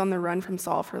as he's on the run from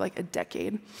Saul for like a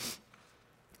decade.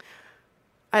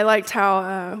 I liked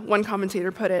how one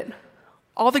commentator put it.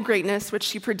 All the greatness which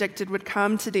she predicted would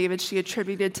come to David, she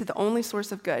attributed to the only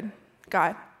source of good,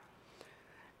 God.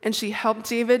 And she helped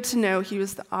David to know he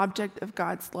was the object of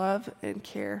God's love and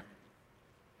care.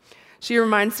 She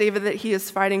reminds David that he is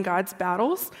fighting God's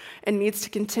battles and needs to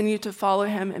continue to follow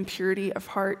him in purity of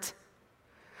heart.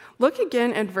 Look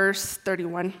again at verse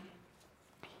 31.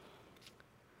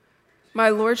 My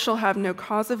Lord shall have no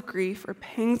cause of grief or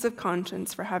pangs of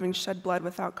conscience for having shed blood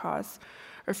without cause,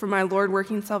 or for my Lord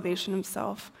working salvation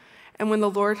himself. And when the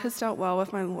Lord has dealt well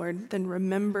with my Lord, then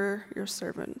remember your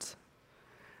servant.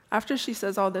 After she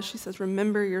says all this, she says,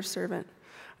 remember your servant.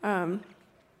 By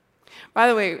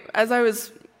the way, as I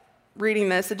was reading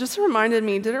this, it just reminded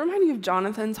me, did it remind you of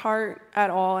Jonathan's heart at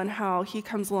all, and how he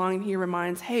comes along and he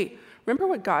reminds, hey, remember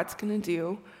what God's going to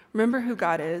do. Remember who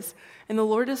God is. And the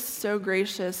Lord is so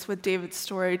gracious with David's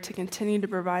story to continue to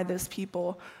provide those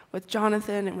people with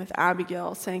Jonathan and with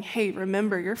Abigail, saying, hey,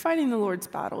 remember, you're fighting the Lord's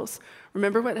battles.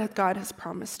 Remember what God has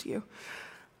promised you.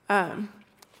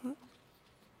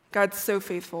 God's so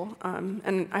faithful,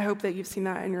 and I hope that you've seen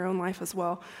that in your own life as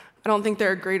well. I don't think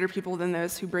there are greater people than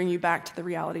those who bring you back to the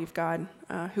reality of God,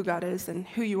 who God is, and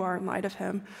who you are in light of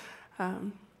him.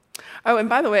 Oh, and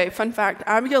by the way, fun fact,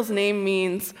 Abigail's name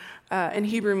means, in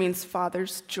Hebrew means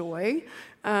father's joy,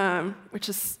 which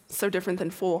is so different than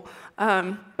fool.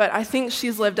 But I think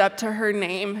she's lived up to her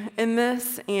name in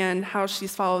this and how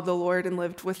she's followed the Lord and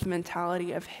lived with the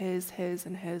mentality of his,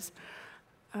 and his.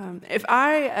 If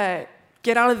I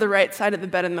get out of the right side of the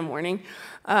bed in the morning,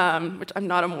 which I'm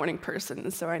not a morning person,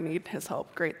 so I need his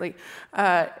help greatly.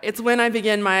 It's when I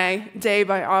begin my day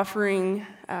by offering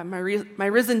my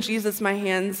risen Jesus my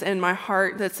hands and my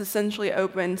heart that's essentially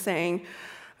open, saying,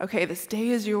 okay, this day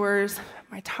is yours,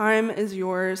 my time is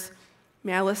yours,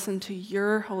 may I listen to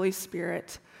your Holy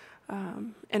Spirit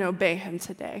and obey him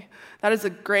today. That is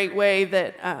a great way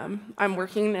that I'm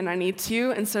working, and I need to,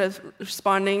 instead of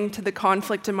responding to the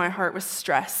conflict in my heart with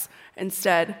stress,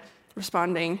 instead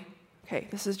responding, okay,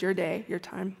 this is your day, your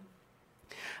time.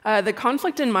 The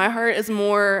conflict in my heart is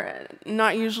more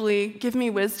not usually give me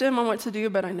wisdom on what to do,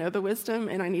 but I know the wisdom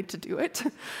and I need to do it.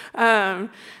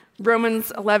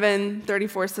 Romans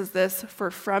 11:34 says this, for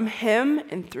from him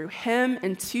and through him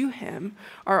and to him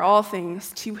are all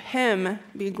things. To him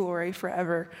be glory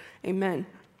forever. Amen.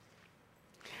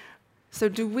 So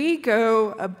do we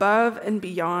go above and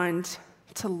beyond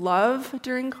to love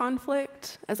during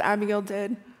conflict, as Abigail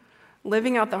did,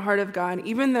 living out the heart of God,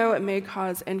 even though it may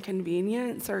cause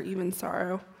inconvenience or even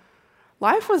sorrow?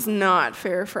 Life was not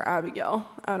fair for Abigail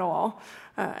at all,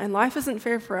 and life isn't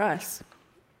fair for us.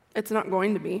 It's not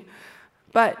going to be.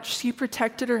 But she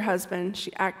protected her husband.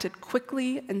 She acted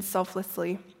quickly and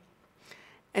selflessly.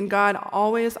 And God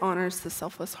always honors the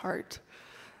selfless heart.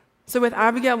 So with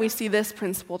Abigail, we see this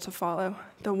principle to follow.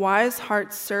 The wise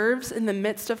heart serves in the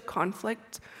midst of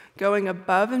conflict, going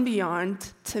above and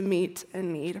beyond to meet a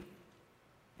need.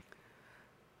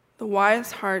 The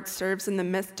wise heart serves in the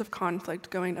midst of conflict,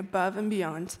 going above and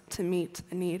beyond to meet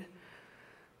a need.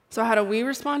 So how do we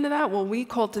respond to that? Well, we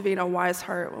cultivate a wise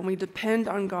heart when we depend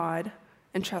on God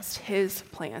and trust his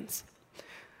plans.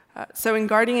 So in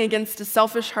guarding against a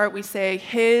selfish heart, we say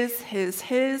his,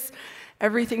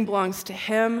 everything belongs to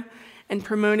him. And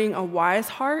promoting a wise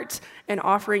heart and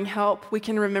offering help, we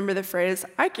can remember the phrase,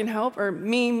 I can help, or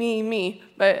me,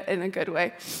 but in a good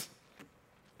way.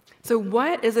 So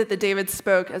what is it that David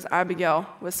spoke as Abigail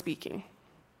was speaking?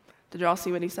 Did you all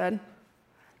see what he said?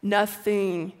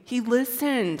 Nothing. He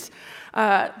listened.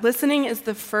 Listening is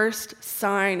the first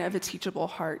sign of a teachable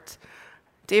heart.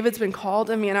 David's been called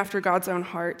a man after God's own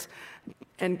heart,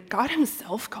 and God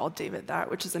himself called David that,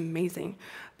 which is amazing.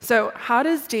 So how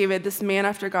does David, this man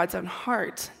after God's own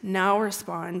heart, now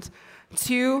respond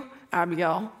to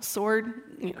Abigail, sword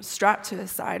strapped to his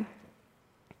side?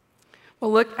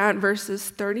 Well, look at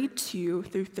verses 32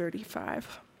 through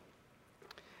 35.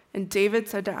 And David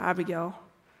said to Abigail,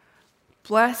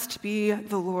 blessed be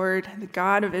the Lord, the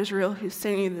God of Israel, who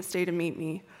sent you this day to meet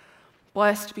me.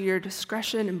 Blessed be your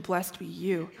discretion, and blessed be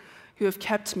you, who have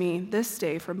kept me this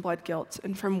day from blood guilt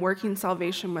and from working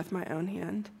salvation with my own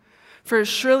hand. For as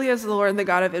surely as the Lord, the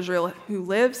God of Israel, who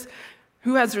lives,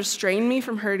 who has restrained me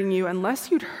from hurting you, unless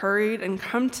you'd hurried and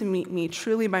come to meet me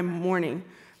truly by morning,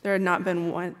 there had not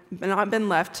been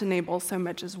left to Nabal so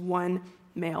much as one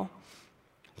male.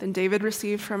 Then David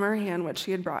received from her hand what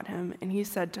she had brought him, and he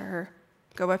said to her,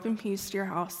 go up in peace to your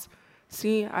house.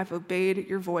 See, I've obeyed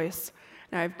your voice,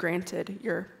 and I've granted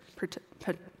your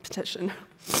petition.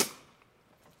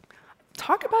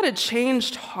 Talk about a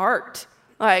changed heart.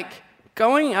 Like,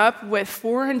 going up with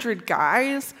 400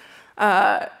 guys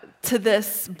to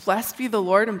this, blessed be the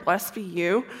Lord and blessed be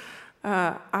you.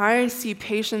 I see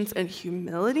patience and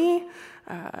humility,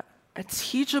 a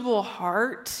teachable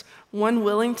heart, one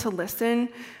willing to listen.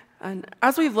 And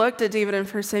as we've looked at David in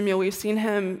 1 Samuel, we've seen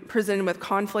him presented with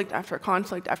conflict after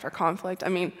conflict after conflict. I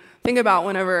mean, think about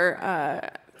whenever,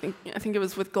 I think it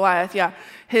was with Goliath,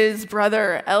 his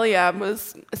brother Eliab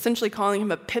was essentially calling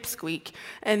him a pipsqueak.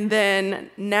 And then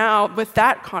now with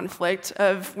that conflict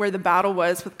of where the battle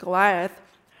was with Goliath,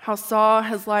 how Saul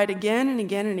has lied again and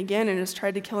again and again and has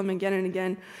tried to kill him again and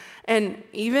again. And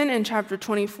even in chapter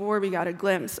 24, we got a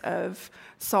glimpse of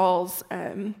Saul's,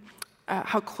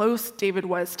 how close David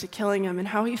was to killing him and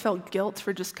how he felt guilt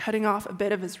for just cutting off a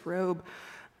bit of his robe.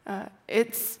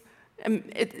 It's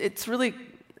really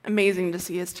amazing to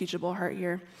see his teachable heart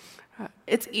here.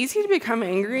 It's easy to become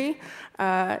angry.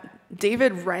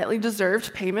 David rightly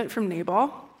deserved payment from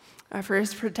Nabal for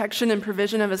his protection and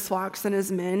provision of his flocks and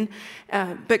his men,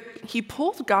 but he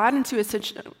pulled God into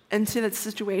that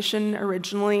situation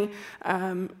originally,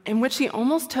 in which he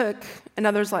almost took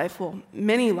another's life, well,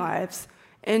 many lives,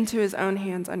 into his own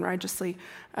hands unrighteously.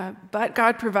 But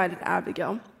God provided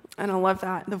Abigail, and I love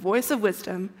that, the voice of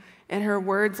wisdom, and her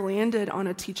words landed on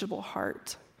a teachable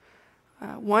heart.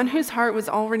 One whose heart was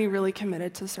already really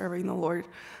committed to serving the Lord.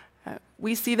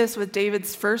 We see this with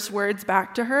David's first words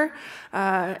back to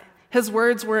her. His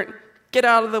words weren't, "Get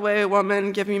out of the way,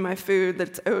 woman, give me my food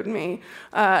that's owed me."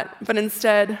 But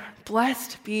instead,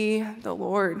 "Blessed be the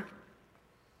Lord.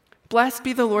 Blessed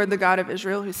be the Lord, the God of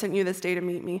Israel, who sent you this day to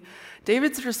meet me."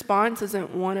 David's response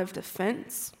isn't one of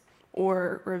defense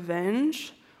or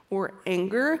revenge or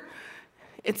anger.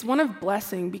 It's one of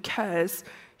blessing because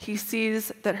he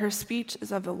sees that her speech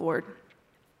is of the Lord.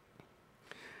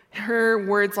 Her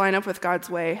words line up with God's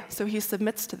way, so he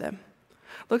submits to them.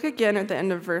 Look again at the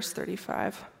end of verse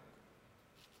 35.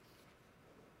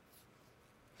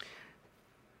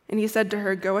 And he said to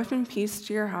her, "Go up in peace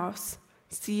to your house.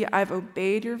 See, I've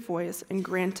obeyed your voice and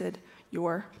granted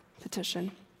your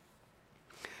petition."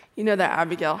 You know that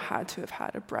Abigail had to have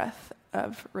had a breath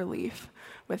of relief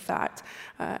with that.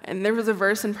 And there was a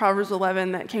verse in Proverbs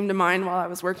 11 that came to mind while I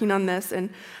was working on this, and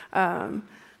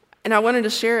I wanted to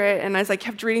share it. And as I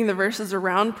kept reading the verses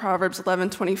around Proverbs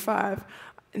 11:25,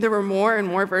 there were more and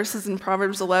more verses in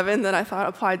Proverbs 11 that I thought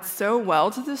applied so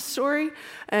well to this story.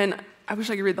 And I wish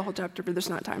I could read the whole chapter, but there's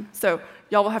not time. So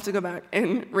y'all will have to go back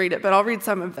and read it, but I'll read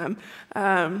some of them.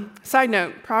 Side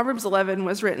note, Proverbs 11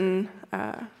 was written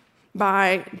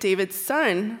by David's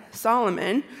son,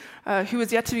 Solomon, who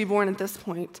was yet to be born at this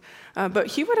point. But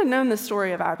he would have known the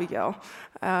story of Abigail.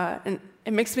 And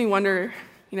it makes me wonder,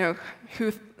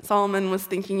 who Solomon was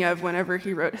thinking of whenever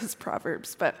he wrote his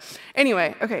Proverbs. But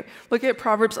anyway, okay, look at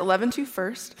Proverbs 11:2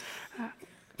 first.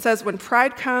 It says, "When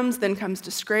pride comes, then comes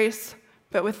disgrace,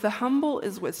 but with the humble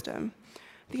is wisdom.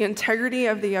 The integrity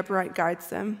of the upright guides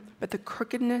them, but the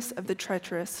crookedness of the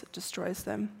treacherous destroys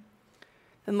them."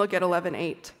 Then look at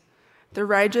 11:8. "The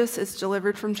righteous is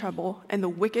delivered from trouble, and the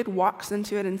wicked walks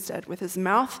into it instead. With his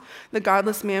mouth, the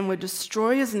godless man would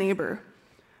destroy his neighbor,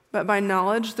 but by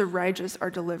knowledge the righteous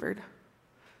are delivered."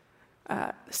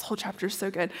 This whole chapter is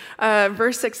so good.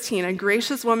 Verse 16, "A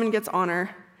gracious woman gets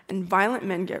honor, and violent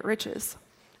men get riches.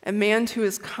 A man who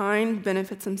is kind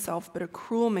benefits himself, but a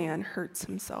cruel man hurts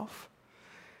himself."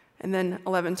 And then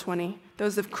 11:20,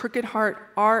 "Those of crooked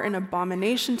heart are an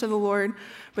abomination to the Lord,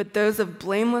 but those of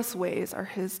blameless ways are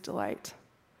his delight."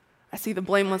 I see the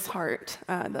blameless heart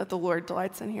that the Lord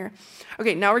delights in here.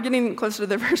 Okay, now we're getting closer to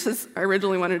the verses I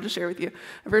originally wanted to share with you.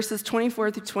 Verses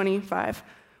 24 through 25.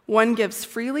 "One gives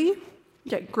freely,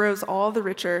 yet grows all the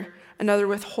richer. Another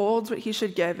withholds what he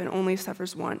should give and only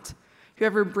suffers want.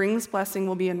 Whoever brings blessing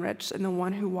will be enriched, and the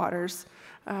one who waters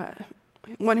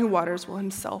will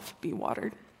himself be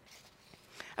watered."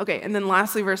 Okay, and then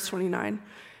lastly, verse 29.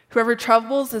 "Whoever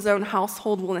troubles his own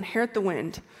household will inherit the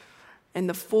wind, and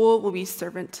the fool will be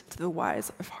servant to the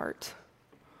wise of heart."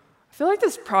 I feel like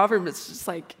this proverb is just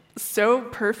so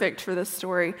perfect for this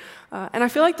story. And I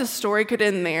feel like the story could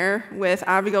end there with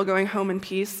Abigail going home in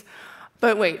peace.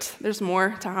 But wait, there's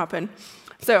more to happen.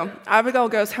 So Abigail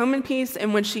goes home in peace,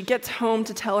 and when she gets home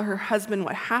to tell her husband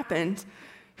what happened,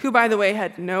 who, by the way,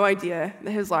 had no idea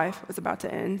that his life was about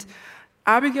to end,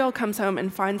 Abigail comes home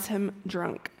and finds him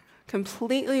drunk,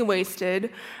 completely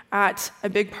wasted at a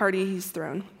big party he's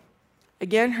thrown.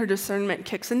 Again, her discernment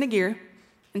kicks into gear,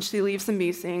 and she leaves him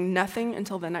be, saying nothing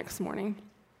until the next morning.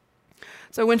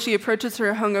 So when she approaches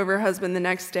her hungover husband the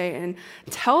next day and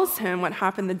tells him what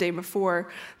happened the day before,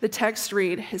 the text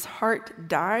read, "His heart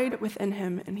died within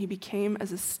him, and he became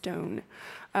as a stone."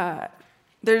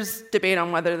 There's debate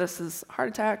on whether this is a heart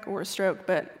attack or a stroke,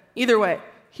 but either way,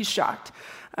 he's shocked.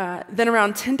 Then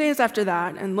around 10 days after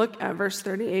that, and look at verse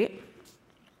 38,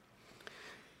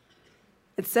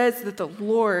 it says that the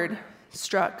Lord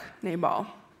struck Nabal.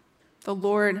 The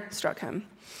Lord struck him.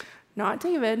 Not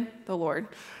David, the Lord.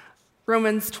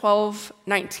 Romans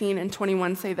 12:19 and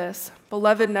 21 say this,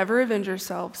 "Beloved, never avenge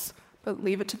yourselves, but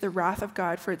leave it to the wrath of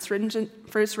God, for it's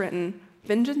written,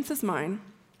 'Vengeance is mine,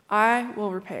 I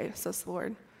will repay,' says the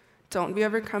Lord. Don't be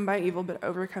overcome by evil, but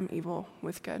overcome evil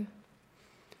with good."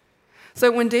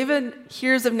 So when David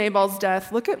hears of Nabal's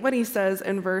death, look at what he says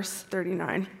in verse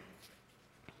 39.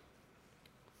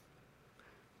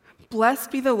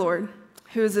 "Blessed be the Lord,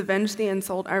 who has avenged the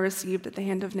insult I received at the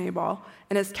hand of Nabal,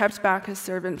 and has kept back his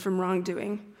servant from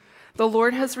wrongdoing. The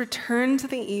Lord has returned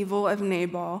the evil of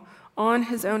Nabal on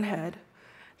his own head,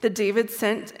 that David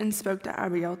sent and spoke to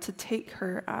Abigail to take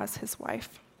her as his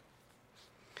wife."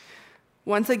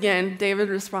 Once again, David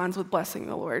responds with blessing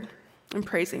the Lord and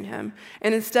praising him.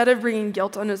 And instead of bringing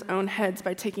guilt on his own heads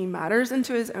by taking matters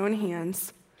into his own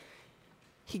hands,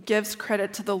 he gives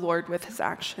credit to the Lord with his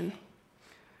action.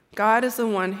 God is the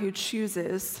one who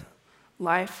chooses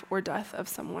life or death of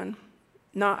someone,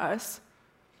 not us.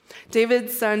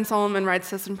 David's son Solomon writes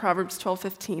this in Proverbs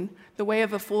 12:15. The way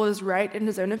of a fool is right in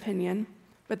his own opinion,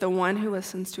 but the one who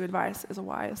listens to advice is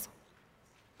wise.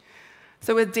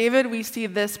 So with David, we see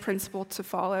this principle to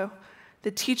follow.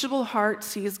 The teachable heart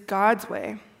sees God's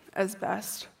way as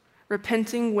best,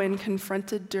 repenting when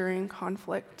confronted during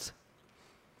conflict.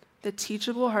 The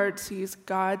teachable heart sees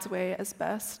God's way as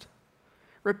best,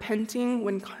 repenting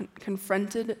when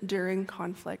confronted during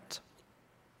conflict.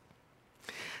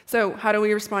 So how do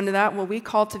we respond to that? Well, we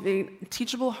cultivate a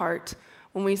teachable heart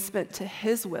when we submit to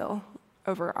his will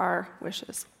over our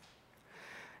wishes.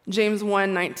 James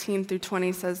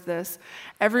 1:19-20 says this,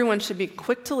 everyone should be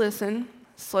quick to listen,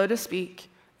 slow to speak,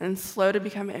 and slow to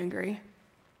become angry.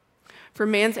 For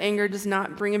man's anger does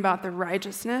not bring about the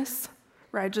righteous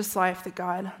life that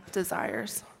God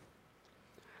desires.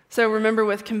 So remember,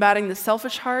 with combating the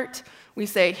selfish heart, we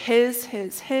say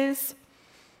his.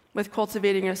 With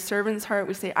cultivating a servant's heart,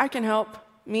 we say I can help,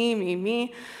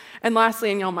 me. And lastly,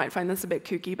 and y'all might find this a bit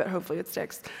kooky, but hopefully it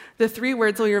sticks, the 3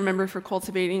 words we'll remember for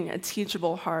cultivating a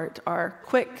teachable heart are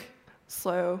quick,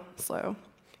 slow. Kind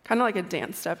of like a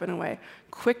dance step in a way.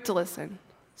 Quick to listen,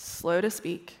 slow to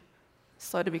speak,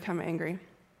 slow to become angry.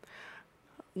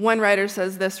 One writer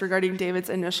says this regarding David's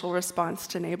initial response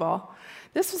to Nabal.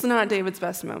 This was not David's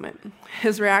best moment.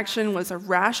 His reaction was a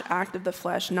rash act of the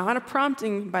flesh, not a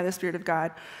prompting by the Spirit of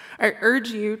God. I urge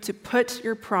you to put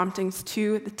your promptings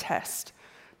to the test.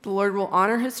 The Lord will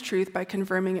honor his truth by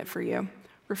confirming it for you.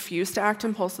 Refuse to act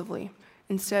impulsively.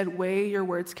 Instead, weigh your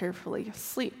words carefully.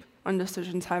 Sleep on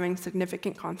decisions having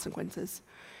significant consequences,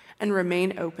 and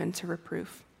remain open to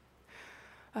reproof.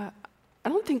 I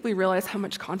don't think we realize how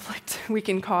much conflict we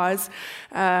can cause.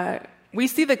 We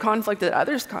see the conflict that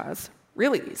others cause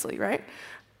really easily, right?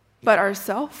 But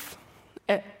ourself,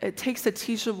 it takes a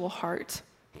teachable heart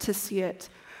to see it.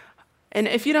 And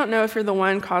if you don't know if you're the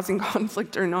one causing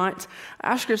conflict or not,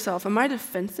 ask yourself, am I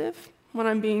defensive when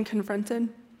I'm being confronted?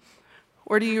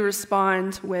 Or do you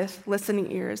respond with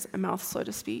listening ears, a mouth slow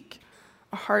to speak,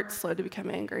 a heart slow to become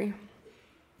angry?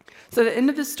 So the end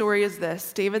of the story is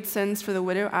this. David sends for the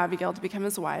widow Abigail to become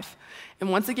his wife.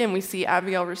 And once again, we see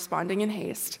Abigail responding in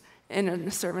haste in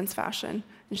a servant's fashion.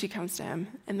 And she comes to him,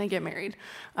 and they get married.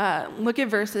 Look at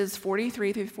verses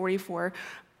 43-44.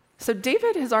 So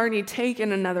David has already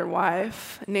taken another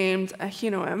wife named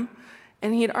Ahinoam,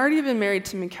 and he had already been married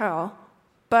to Michal,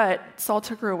 but Saul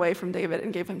took her away from David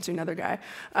and gave him to another guy.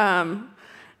 And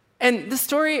the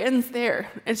story ends there.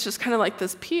 It's just kind of like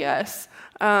this P.S.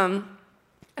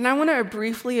 And I want to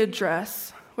briefly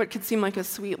address what could seem like a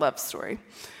sweet love story.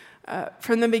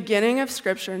 From the beginning of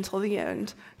Scripture until the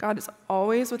end, God has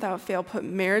always, without fail, put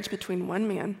marriage between one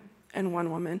man and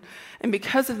one woman. And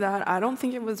because of that, I don't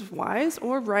think it was wise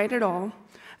or right at all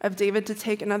of David to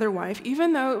take another wife,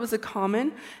 even though it was a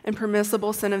common and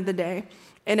permissible sin of the day.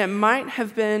 And it might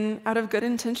have been out of good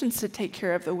intentions to take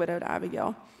care of the widowed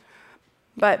Abigail.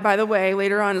 But by the way,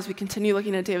 later on, as we continue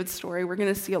looking at David's story, we're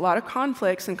going to see a lot of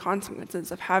conflicts and consequences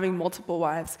of having multiple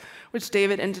wives, which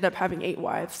David ended up having 8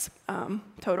 wives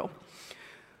total.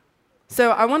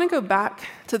 So I want to go back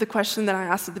to the question that I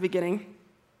asked at the beginning.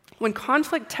 When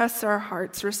conflict tests our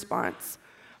heart's response,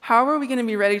 how are we going to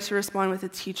be ready to respond with a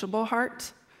teachable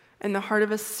heart and the heart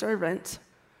of a servant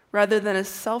rather than a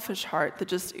selfish heart that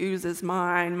just oozes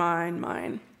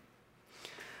mine?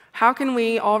 How can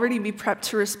we already be prepped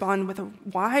to respond with a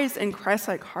wise and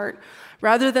Christ-like heart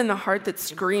rather than the heart that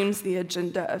screams the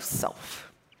agenda of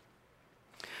self?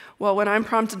 Well, when I'm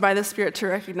prompted by the Spirit to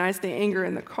recognize the anger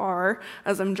in the car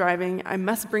as I'm driving, I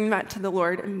must bring that to the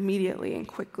Lord immediately and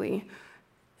quickly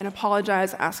and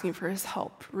apologize, asking for his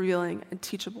help, revealing a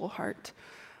teachable heart.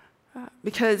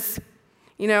 Because,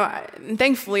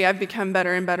 thankfully I've become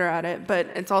better and better at it, but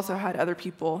it's also had other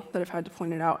people that have had to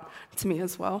point it out to me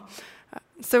as well.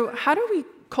 So how do we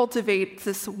cultivate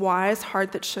this wise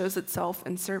heart that shows itself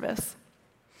in service?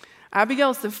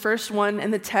 Abigail is the first one in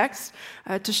the text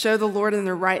to show the Lord in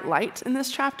the right light in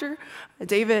this chapter.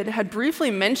 David had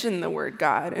briefly mentioned the word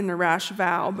God in a rash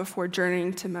vow before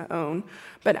journeying to Maon,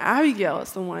 but Abigail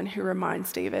is the one who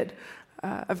reminds David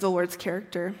of the Lord's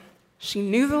character. She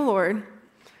knew the Lord,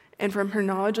 and from her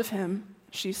knowledge of him,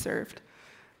 she served.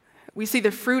 We see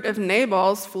the fruit of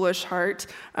Nabal's foolish heart,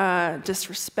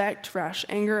 disrespect, rash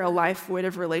anger, a life void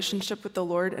of relationship with the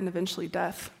Lord, and eventually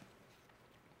death.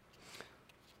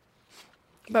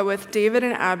 But with David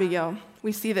and Abigail,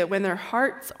 we see that when their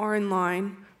hearts are in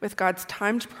line with God's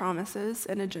timed promises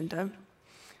and agenda,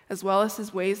 as well as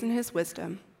his ways and his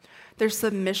wisdom, their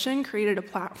submission created a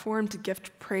platform to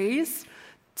gift praise,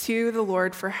 to the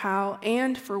Lord for how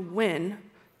and for when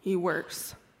he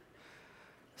works.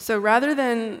 So rather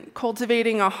than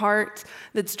cultivating a heart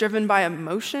that's driven by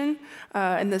emotion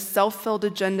and the self-filled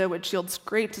agenda which yields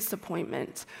great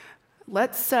disappointment,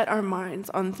 let's set our minds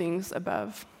on things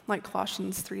above, like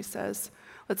Colossians 3 says.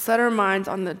 Let's set our minds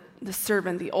on the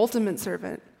servant, the ultimate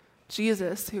servant,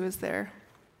 Jesus, who is there.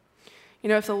 You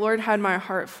know, if the Lord had my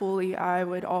heart fully, I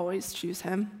would always choose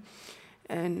him.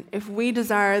 And if we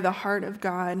desire the heart of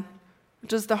God,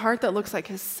 which is the heart that looks like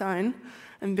his Son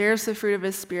and bears the fruit of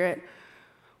his Spirit,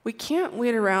 we can't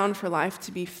wait around for life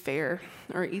to be fair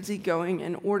or easygoing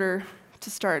in order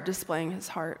to start displaying his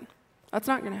heart. That's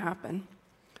not going to happen.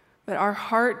 But our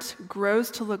heart grows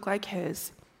to look like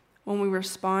his when we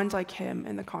respond like him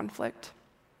in the conflict.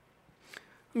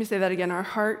 Let me say that again. Our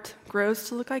heart grows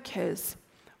to look like his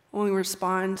when we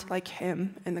respond like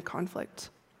him in the conflict.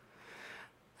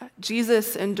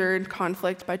 Jesus endured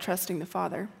conflict by trusting the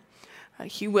Father.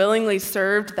 He willingly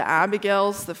served the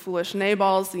Abigails, the foolish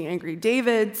Nabals, the angry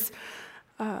Davids.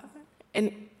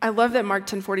 And I love that Mark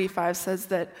 10:45 says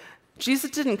that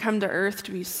Jesus didn't come to earth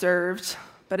to be served,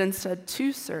 but instead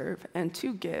to serve and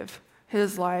to give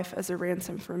his life as a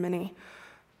ransom for many.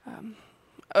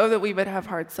 Oh, that we would have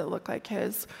hearts that look like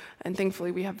his, and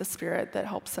thankfully we have the Spirit that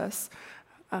helps us.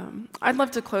 I'd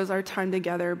love to close our time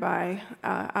together by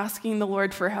asking the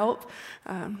Lord for help.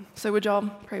 So would y'all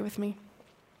pray with me?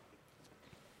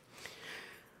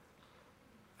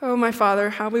 Oh, my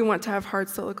Father, how we want to have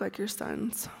hearts that look like your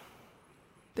Son's.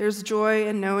 There's joy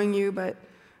in knowing you, but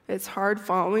it's hard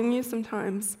following you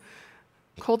sometimes.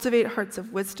 Cultivate hearts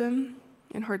of wisdom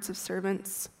and hearts of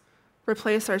servants.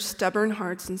 Replace our stubborn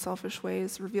hearts and selfish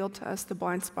ways. Reveal to us the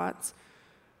blind spots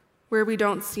where we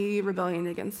don't see rebellion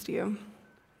against you.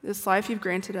 This life you've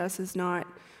granted us is not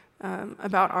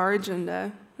about our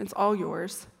agenda. It's all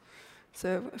yours.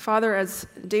 So, Father, as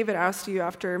David asked you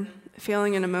after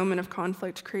failing in a moment of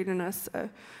conflict, create in us a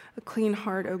clean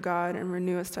heart, O God, and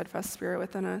renew a steadfast spirit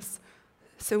within us.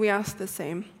 So we ask the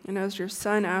same. And as your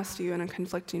Son asked you in a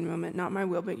conflicting moment, not my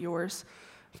will but yours,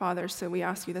 Father, so we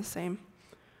ask you the same.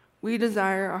 We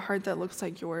desire a heart that looks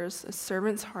like yours, a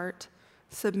servant's heart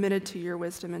submitted to your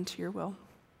wisdom and to your will.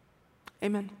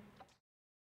 Amen.